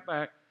I got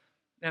back,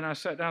 and I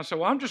sat down.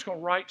 So I'm just going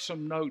to write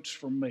some notes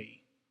for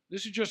me.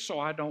 This is just so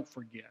I don't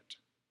forget.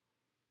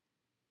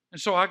 And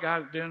so I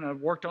got it done. I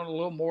worked on it a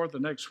little more the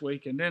next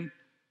week. And then,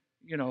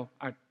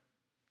 I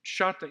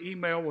shot the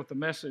email with the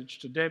message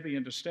to Debbie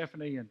and to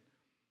Stephanie and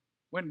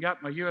went and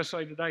got my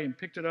USA Today and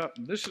picked it up.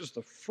 And this is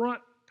the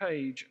front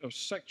page of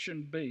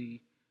section B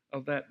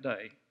of that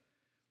day.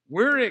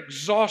 We're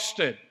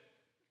exhausted.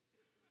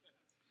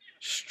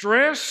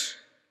 Stress,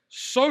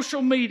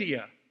 social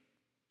media,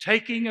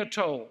 taking a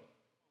toll.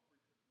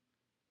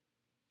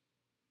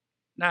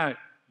 Now,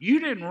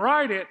 you didn't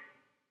write it,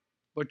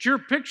 but your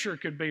picture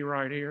could be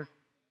right here.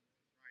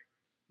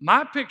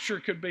 My picture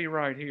could be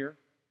right here.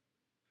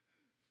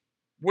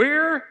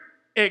 We're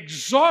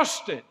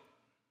exhausted.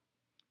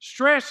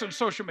 Stress and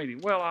social media.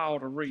 Well, I ought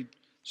to read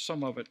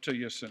some of it to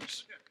you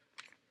since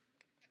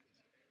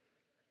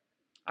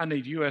I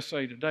need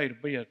USA Today to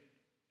be an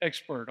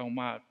expert on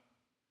my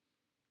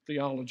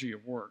theology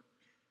of work.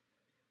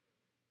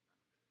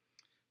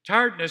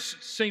 Tiredness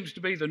seems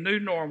to be the new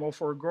normal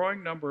for a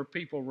growing number of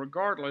people,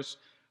 regardless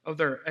of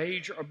their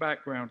age or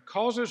background.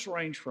 Causes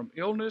range from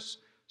illness,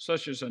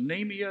 such as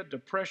anemia,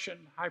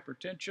 depression,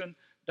 hypertension,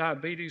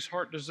 diabetes,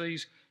 heart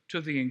disease,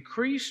 to the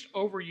increased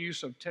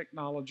overuse of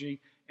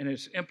technology and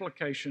its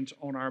implications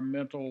on our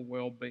mental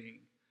well-being.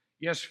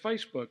 Yes,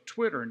 Facebook,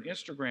 Twitter, and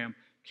Instagram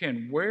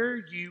can wear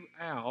you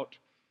out,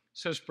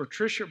 says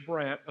Patricia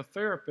Bratt, a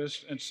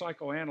therapist and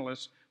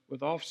psychoanalyst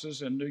with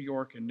offices in New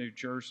York and New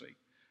Jersey.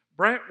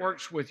 Bratt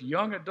works with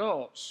young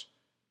adults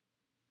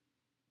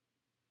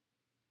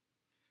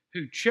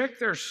who check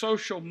their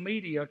social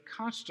media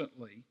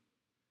constantly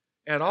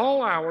at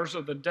all hours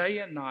of the day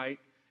and night,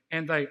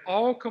 and they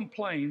all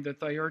complain that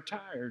they are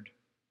tired.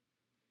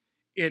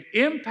 It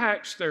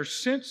impacts their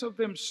sense of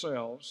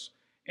themselves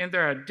and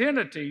their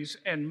identities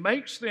and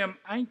makes them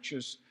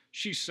anxious,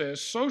 she says.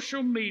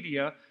 Social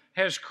media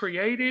has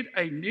created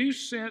a new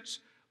sense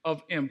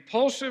of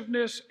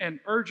impulsiveness and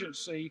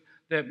urgency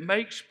that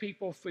makes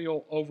people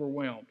feel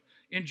overwhelmed.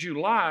 In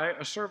July,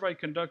 a survey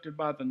conducted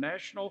by the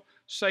National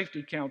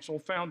Safety Council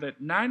found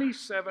that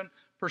 97%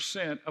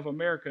 of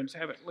Americans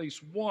have at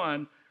least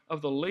one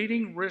of the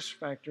leading risk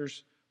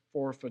factors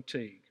for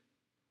fatigue.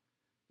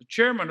 The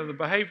chairman of the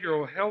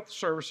Behavioral Health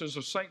Services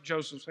of St.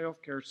 Joseph's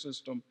Healthcare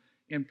System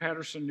in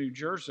Paterson, New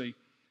Jersey,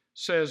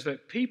 says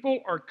that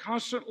people are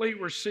constantly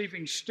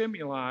receiving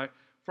stimuli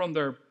from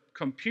their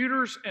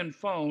computers and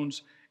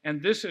phones,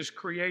 and this has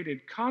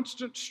created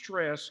constant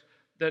stress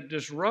that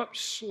disrupts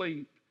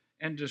sleep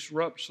and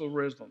disrupts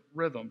the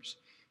rhythms.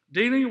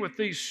 Dealing with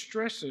these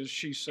stresses,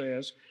 she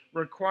says,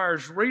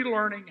 requires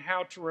relearning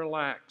how to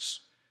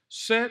relax.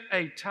 Set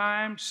a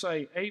time,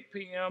 say 8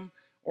 p.m.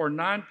 or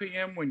 9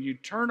 p.m. when you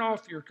turn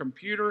off your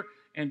computer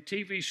and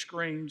TV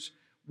screens.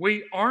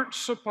 We aren't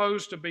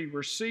supposed to be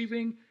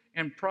receiving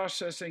and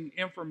processing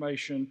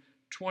information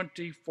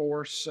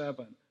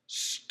 24/7.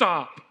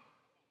 Stop.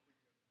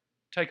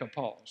 Take a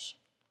pause.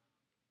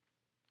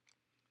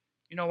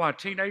 You know why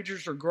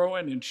teenagers are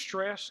growing in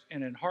stress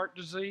and in heart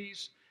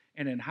disease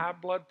and in high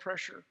blood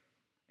pressure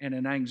and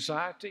in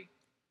anxiety?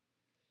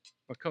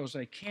 Because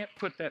they can't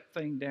put that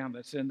thing down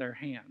that's in their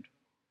hand.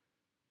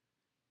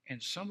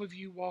 And some of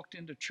you walked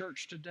into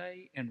church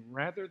today, and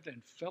rather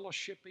than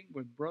fellowshipping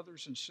with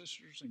brothers and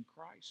sisters in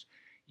Christ,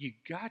 you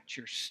got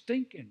your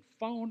stinking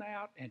phone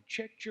out and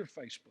checked your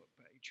Facebook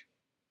page.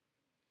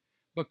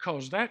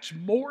 Because that's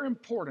more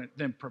important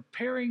than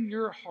preparing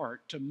your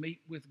heart to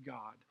meet with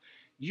God.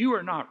 You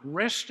are not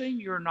resting.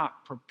 You're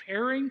not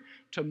preparing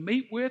to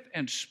meet with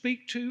and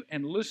speak to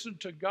and listen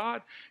to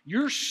God.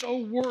 You're so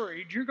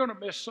worried you're going to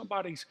miss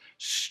somebody's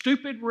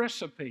stupid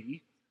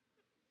recipe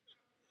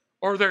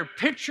or their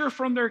picture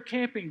from their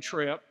camping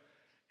trip,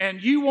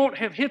 and you won't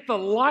have hit the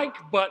like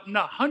button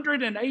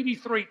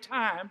 183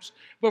 times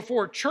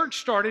before church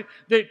started,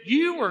 that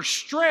you were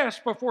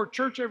stressed before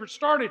church ever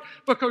started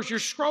because you're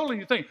scrolling.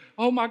 You think,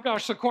 oh my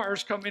gosh, the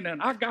choir's coming in.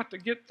 I got to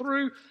get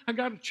through. I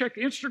got to check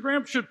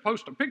Instagram. Should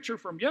post a picture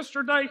from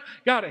yesterday.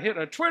 Got to hit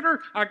a Twitter.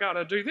 I got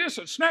to do this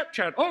and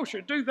Snapchat. Oh,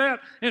 should do that.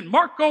 And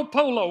Marco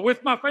Polo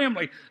with my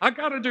family. I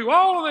got to do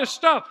all of this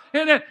stuff.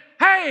 And then,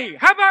 hey,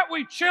 how about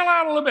we chill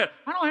out a little bit?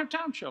 I don't have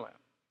time to chill out.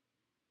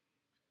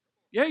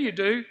 Yeah, you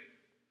do.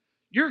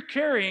 You're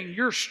carrying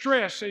your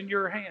stress in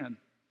your hand.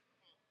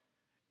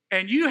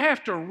 And you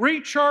have to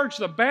recharge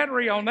the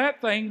battery on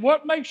that thing.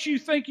 What makes you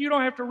think you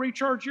don't have to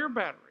recharge your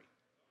battery?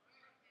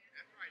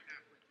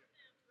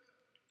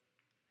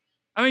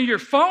 I mean, your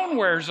phone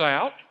wears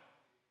out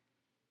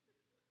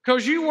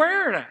because you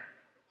wear it out.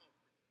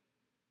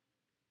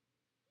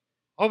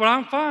 Oh, but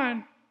I'm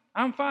fine.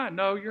 I'm fine.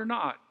 No, you're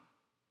not.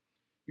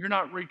 You're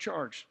not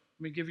recharged.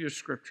 Let me give you a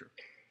scripture.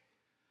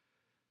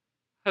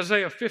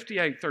 Isaiah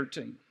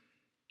 58:13.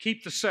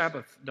 Keep the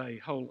Sabbath day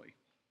holy.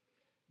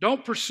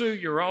 Don't pursue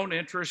your own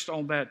interest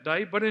on that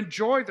day, but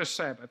enjoy the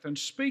Sabbath and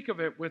speak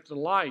of it with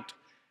delight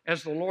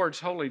as the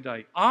Lord's holy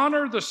day.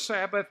 Honor the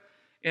Sabbath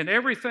in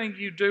everything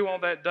you do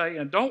on that day,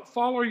 and don't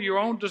follow your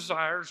own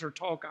desires or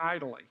talk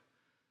idly.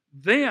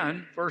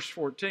 Then, verse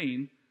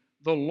 14,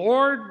 the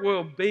Lord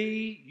will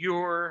be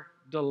your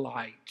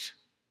delight.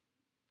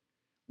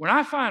 When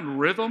I find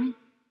rhythm,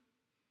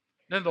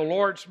 then the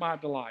Lord's my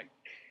delight.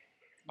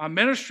 My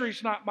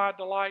ministry's not my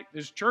delight.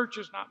 This church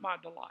is not my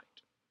delight.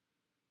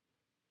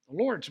 The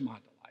Lord's my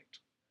delight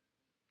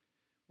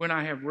when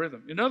I have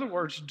rhythm. In other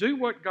words, do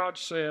what God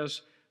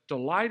says,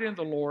 delight in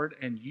the Lord,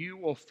 and you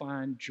will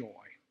find joy.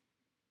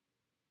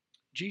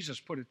 Jesus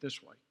put it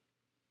this way: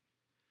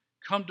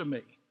 come to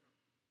me,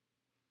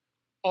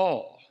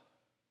 all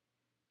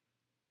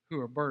who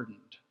are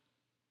burdened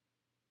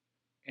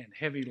and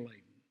heavy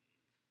laden,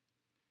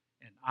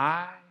 and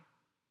I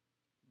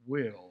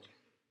will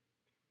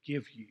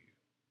give you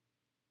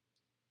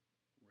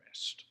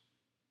rest.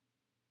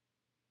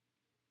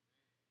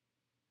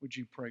 Would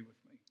you pray with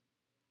me?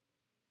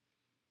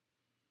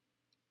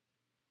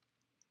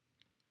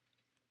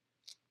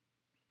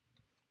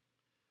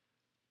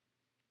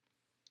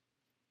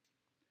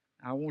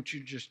 I want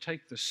you to just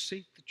take the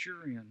seat that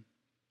you're in,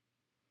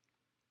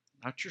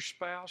 not your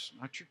spouse,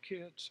 not your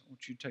kids. I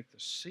want you to take the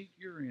seat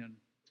you're in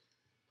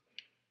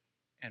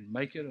and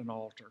make it an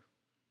altar.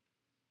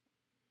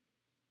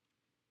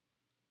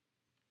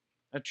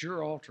 That's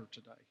your altar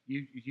today.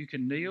 You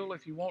can kneel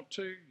if you want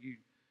to.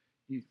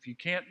 If you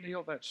can't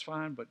kneel, that's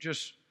fine, but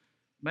just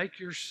make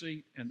your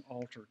seat an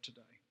altar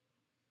today.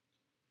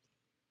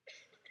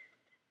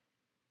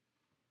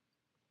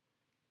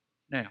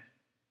 Now,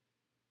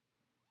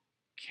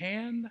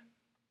 can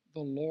the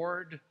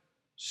Lord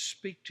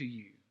speak to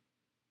you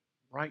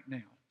right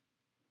now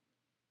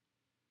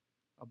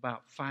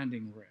about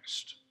finding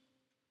rest?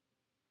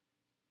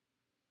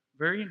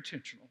 Very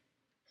intentional.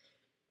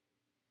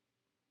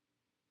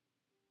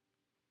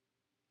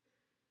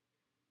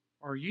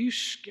 Are you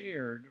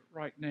scared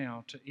right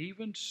now to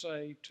even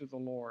say to the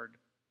Lord,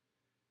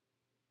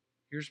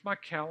 here's my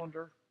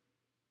calendar,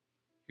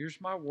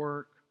 here's my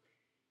work,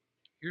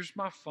 here's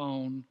my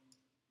phone,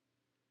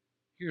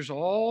 here's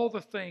all the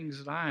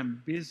things that I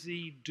am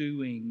busy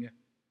doing,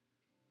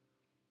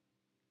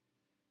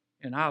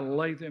 and I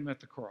lay them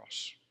at the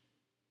cross.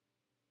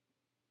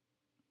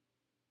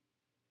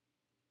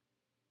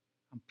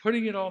 I'm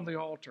putting it on the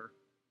altar.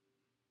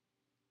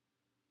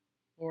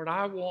 Lord,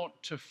 I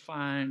want to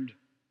find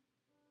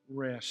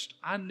rest.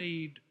 I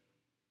need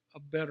a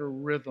better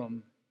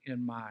rhythm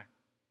in my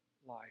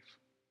life.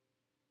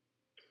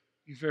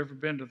 You've ever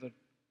been to the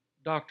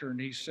doctor and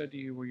he said to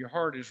you, well, your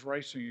heart is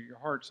racing, or your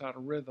heart's out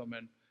of rhythm,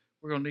 and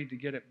we're going to need to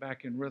get it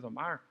back in rhythm.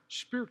 Our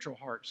spiritual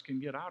hearts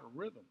can get out of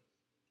rhythm.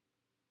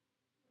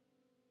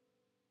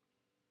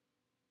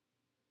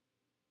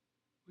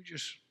 We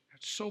just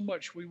have so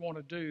much we want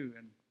to do,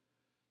 and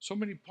so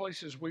many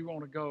places we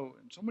want to go,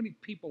 and so many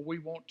people we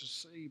want to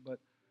see, but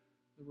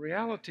the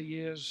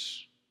reality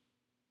is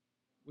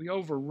we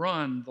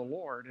overrun the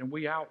Lord and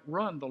we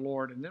outrun the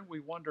Lord, and then we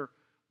wonder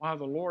why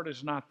the Lord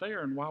is not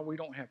there and why we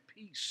don't have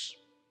peace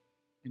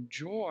and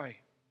joy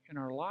in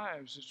our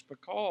lives. It's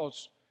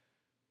because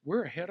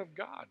we're ahead of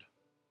God.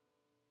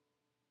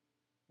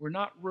 We're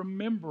not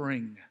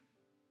remembering,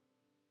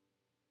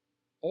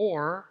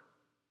 or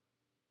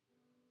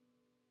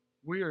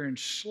we are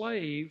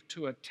enslaved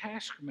to a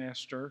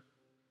taskmaster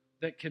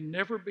that can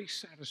never be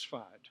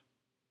satisfied.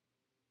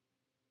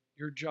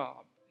 Your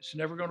job, it's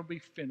never going to be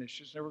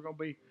finished. It's never going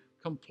to be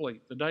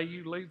complete. The day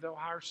you leave, they'll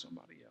hire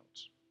somebody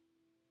else.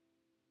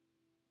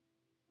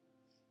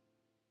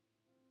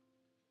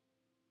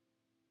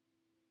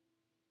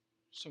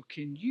 So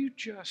can you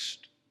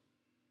just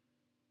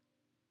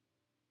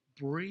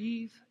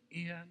breathe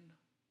in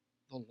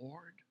the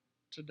Lord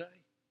today?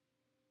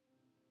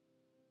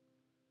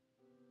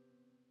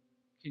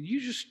 Can you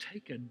just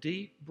take a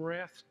deep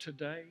breath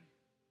today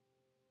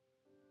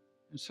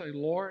and say,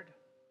 Lord,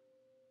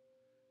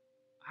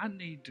 I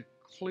need to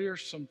clear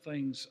some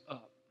things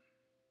up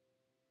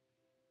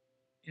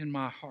in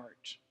my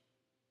heart,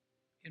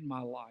 in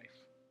my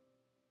life,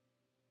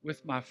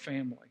 with my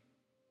family,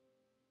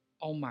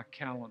 on my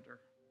calendar.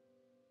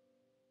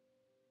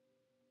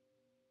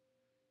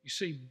 You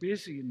see,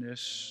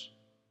 busyness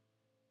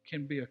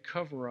can be a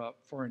cover-up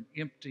for an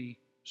empty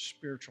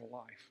spiritual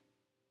life.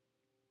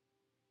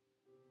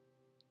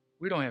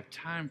 We don't have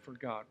time for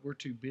God. We're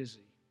too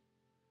busy.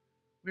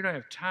 We don't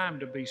have time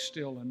to be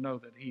still and know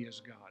that He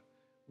is God.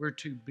 We're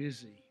too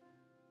busy.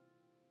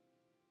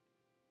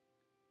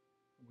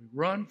 We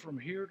run from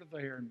here to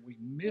there and we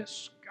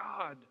miss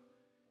God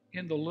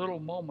in the little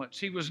moments.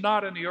 He was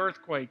not in the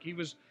earthquake. He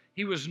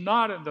was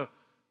not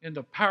in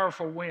the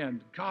powerful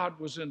wind. God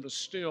was in the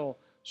still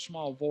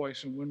small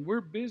voice. And when we're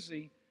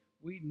busy,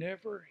 we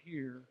never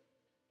hear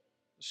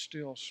the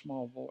still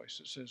small voice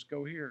that says,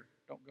 go here,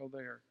 don't go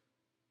there.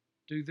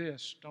 Do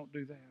this, don't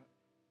do that.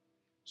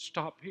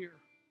 Stop here.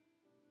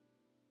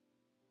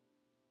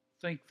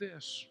 Think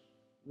this,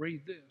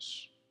 read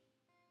this,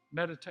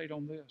 meditate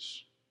on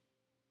this.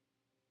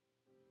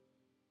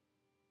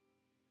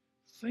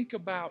 Think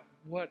about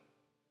what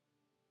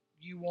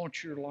you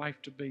want your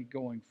life to be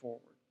going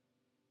forward.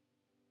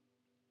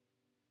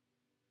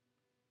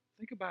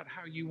 Think about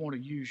how you want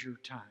to use your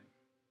time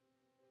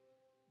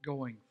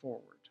going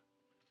forward.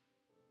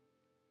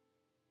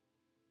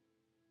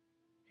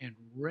 And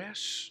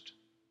rest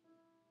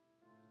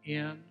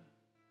in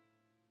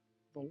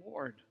the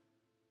Lord.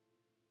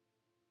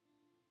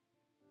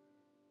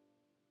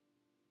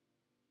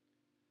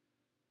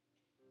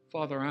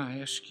 Father, I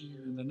ask you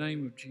in the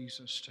name of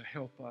Jesus to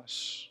help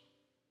us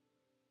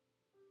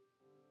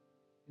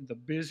in the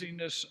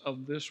busyness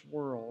of this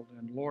world.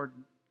 And Lord,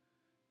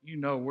 you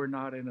know we're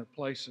not in a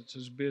place that's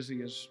as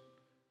busy as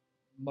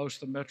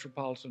most of the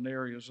metropolitan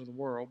areas of the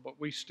world, but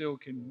we still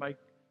can make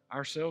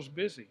ourselves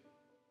busy.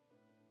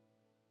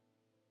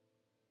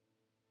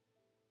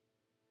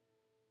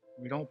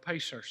 We don't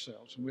pace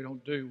ourselves and we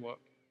don't do what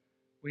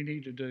we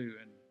need to do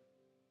and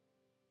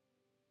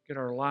get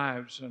our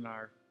lives and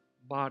our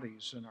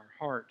bodies and our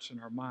hearts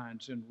and our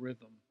minds in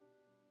rhythm.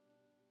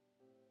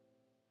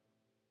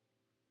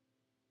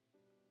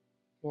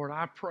 Lord,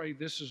 I pray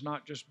this has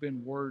not just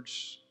been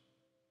words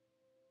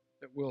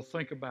that we'll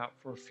think about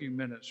for a few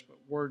minutes, but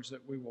words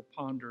that we will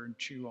ponder and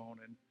chew on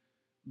and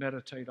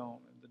meditate on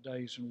in the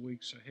days and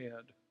weeks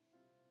ahead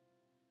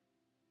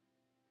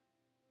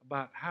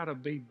about how to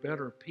be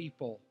better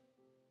people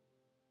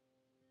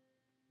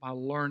by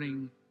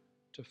learning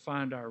to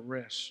find our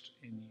rest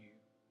in you.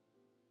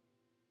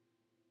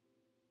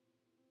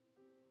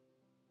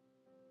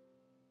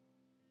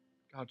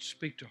 God,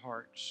 speak to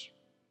hearts.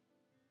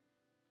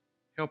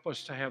 Help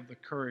us to have the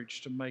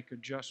courage to make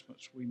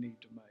adjustments we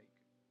need to make.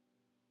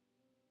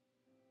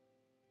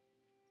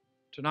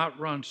 To not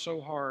run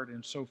so hard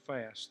and so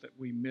fast that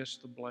we miss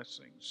the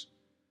blessings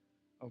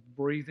of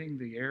breathing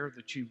the air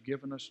that you've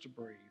given us to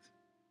breathe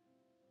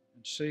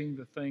and seeing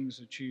the things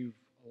that you've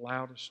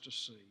allowed us to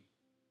see.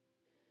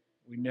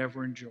 We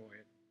never enjoy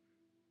it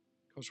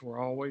because we're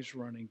always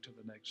running to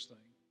the next thing.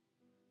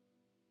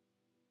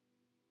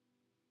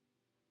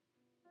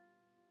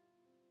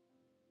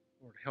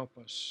 Lord, help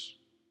us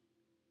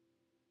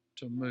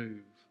to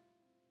move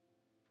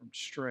from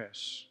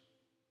stress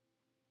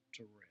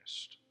to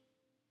rest.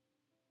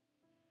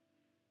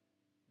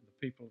 And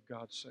the people of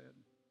God said, Amen.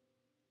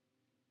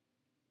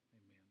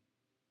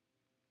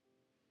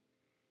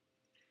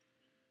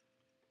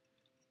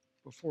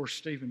 Before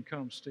Stephen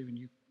comes, Stephen,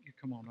 you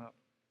come on up.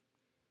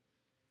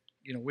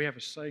 You know, we have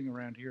a saying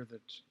around here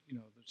that's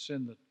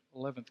in the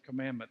 11th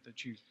commandment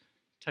that you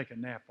take a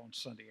nap on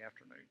Sunday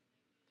afternoon.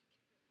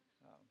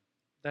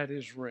 That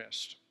is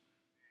rest.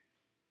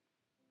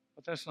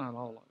 But that's not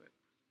all of it.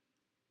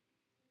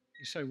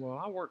 You say, well,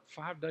 I work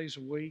 5 days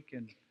a week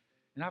and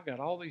I've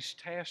got all these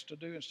tasks to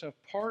do and stuff.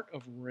 Part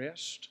of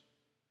rest,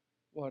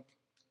 what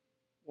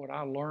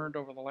I learned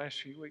over the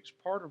last few weeks,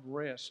 part of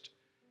rest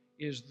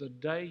is the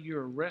day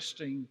you're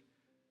resting,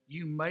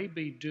 you may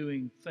be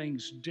doing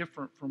things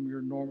different from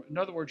your normal. In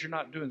other words, you're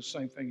not doing the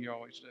same thing you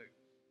always do.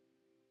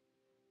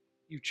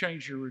 You've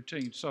changed your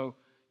routine. So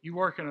you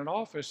work in an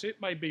office,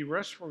 it may be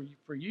restful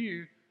for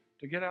you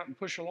to get out and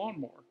push a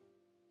lawnmower.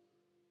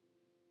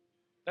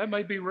 That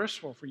may be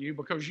restful for you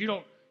because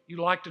you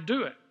like to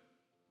do it,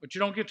 but you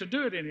don't get to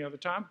do it any other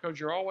time because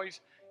you're always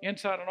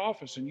inside an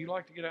office and you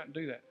like to get out and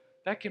do that.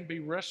 That can be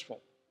restful.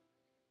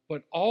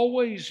 But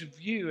always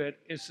view it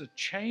as a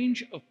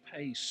change of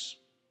pace.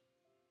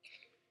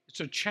 It's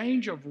a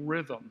change of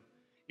rhythm.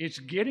 It's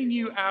getting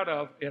you out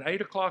of, at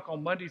 8 o'clock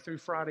on Monday through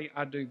Friday,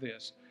 I do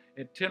this.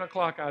 At 10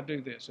 o'clock, I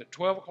do this. At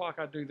 12 o'clock,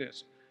 I do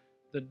this.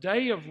 The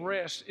day of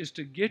rest is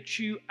to get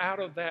you out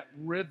of that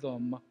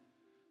rhythm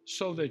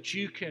so that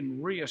you can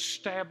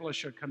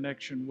reestablish a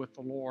connection with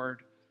the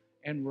Lord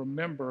and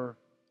remember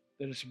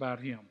that it's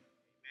about Him.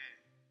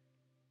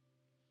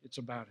 It's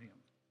about Him.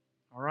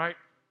 All right?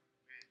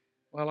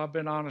 Well, I've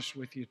been honest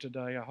with you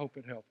today. I hope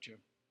it helped you.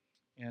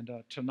 And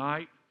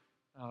tonight,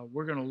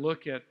 we're going to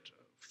look at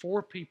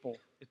 4 people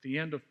at the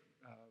end of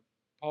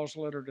Paul's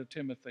letter to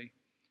Timothy.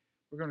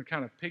 We're going to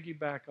kind of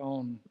piggyback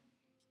on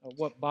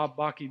what Bob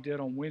Bakke did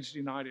on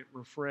Wednesday night at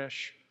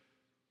Refresh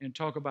and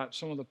talk about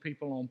some of the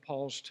people on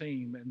Paul's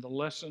team and the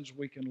lessons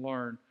we can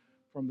learn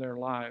from their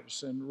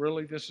lives. And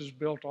really, this is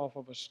built off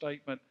of a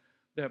statement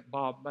that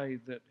Bob made,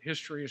 that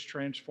history is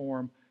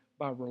transformed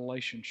by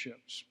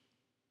relationships.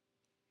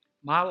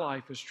 My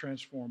life is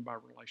transformed by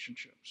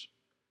relationships,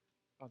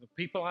 by the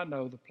people I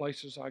know, the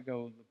places I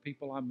go, the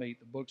people I meet,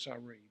 the books I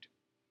read.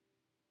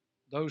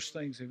 Those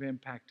things have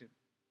impacted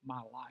my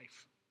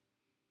life.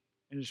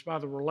 And it's by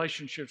the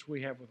relationships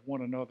we have with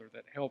one another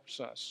that helps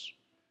us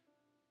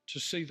to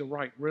see the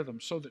right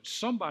rhythm so that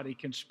somebody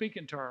can speak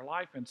into our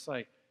life and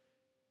say,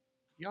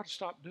 you ought to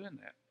stop doing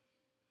that.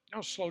 You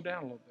ought to slow down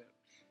a little bit.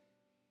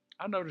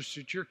 I notice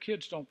that your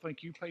kids don't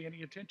think you pay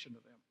any attention to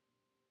them.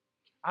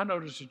 I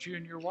notice that you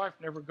and your wife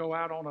never go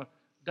out on a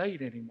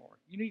date anymore.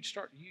 You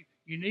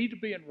need to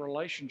be in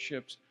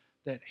relationships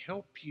that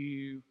help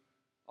you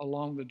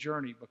along the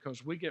journey,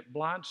 because we get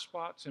blind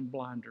spots and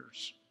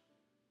blinders,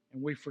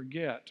 and we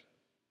forget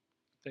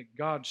that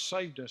God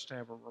saved us to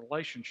have a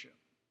relationship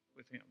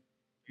with Him,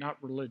 not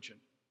religion,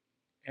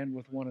 and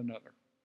with one another.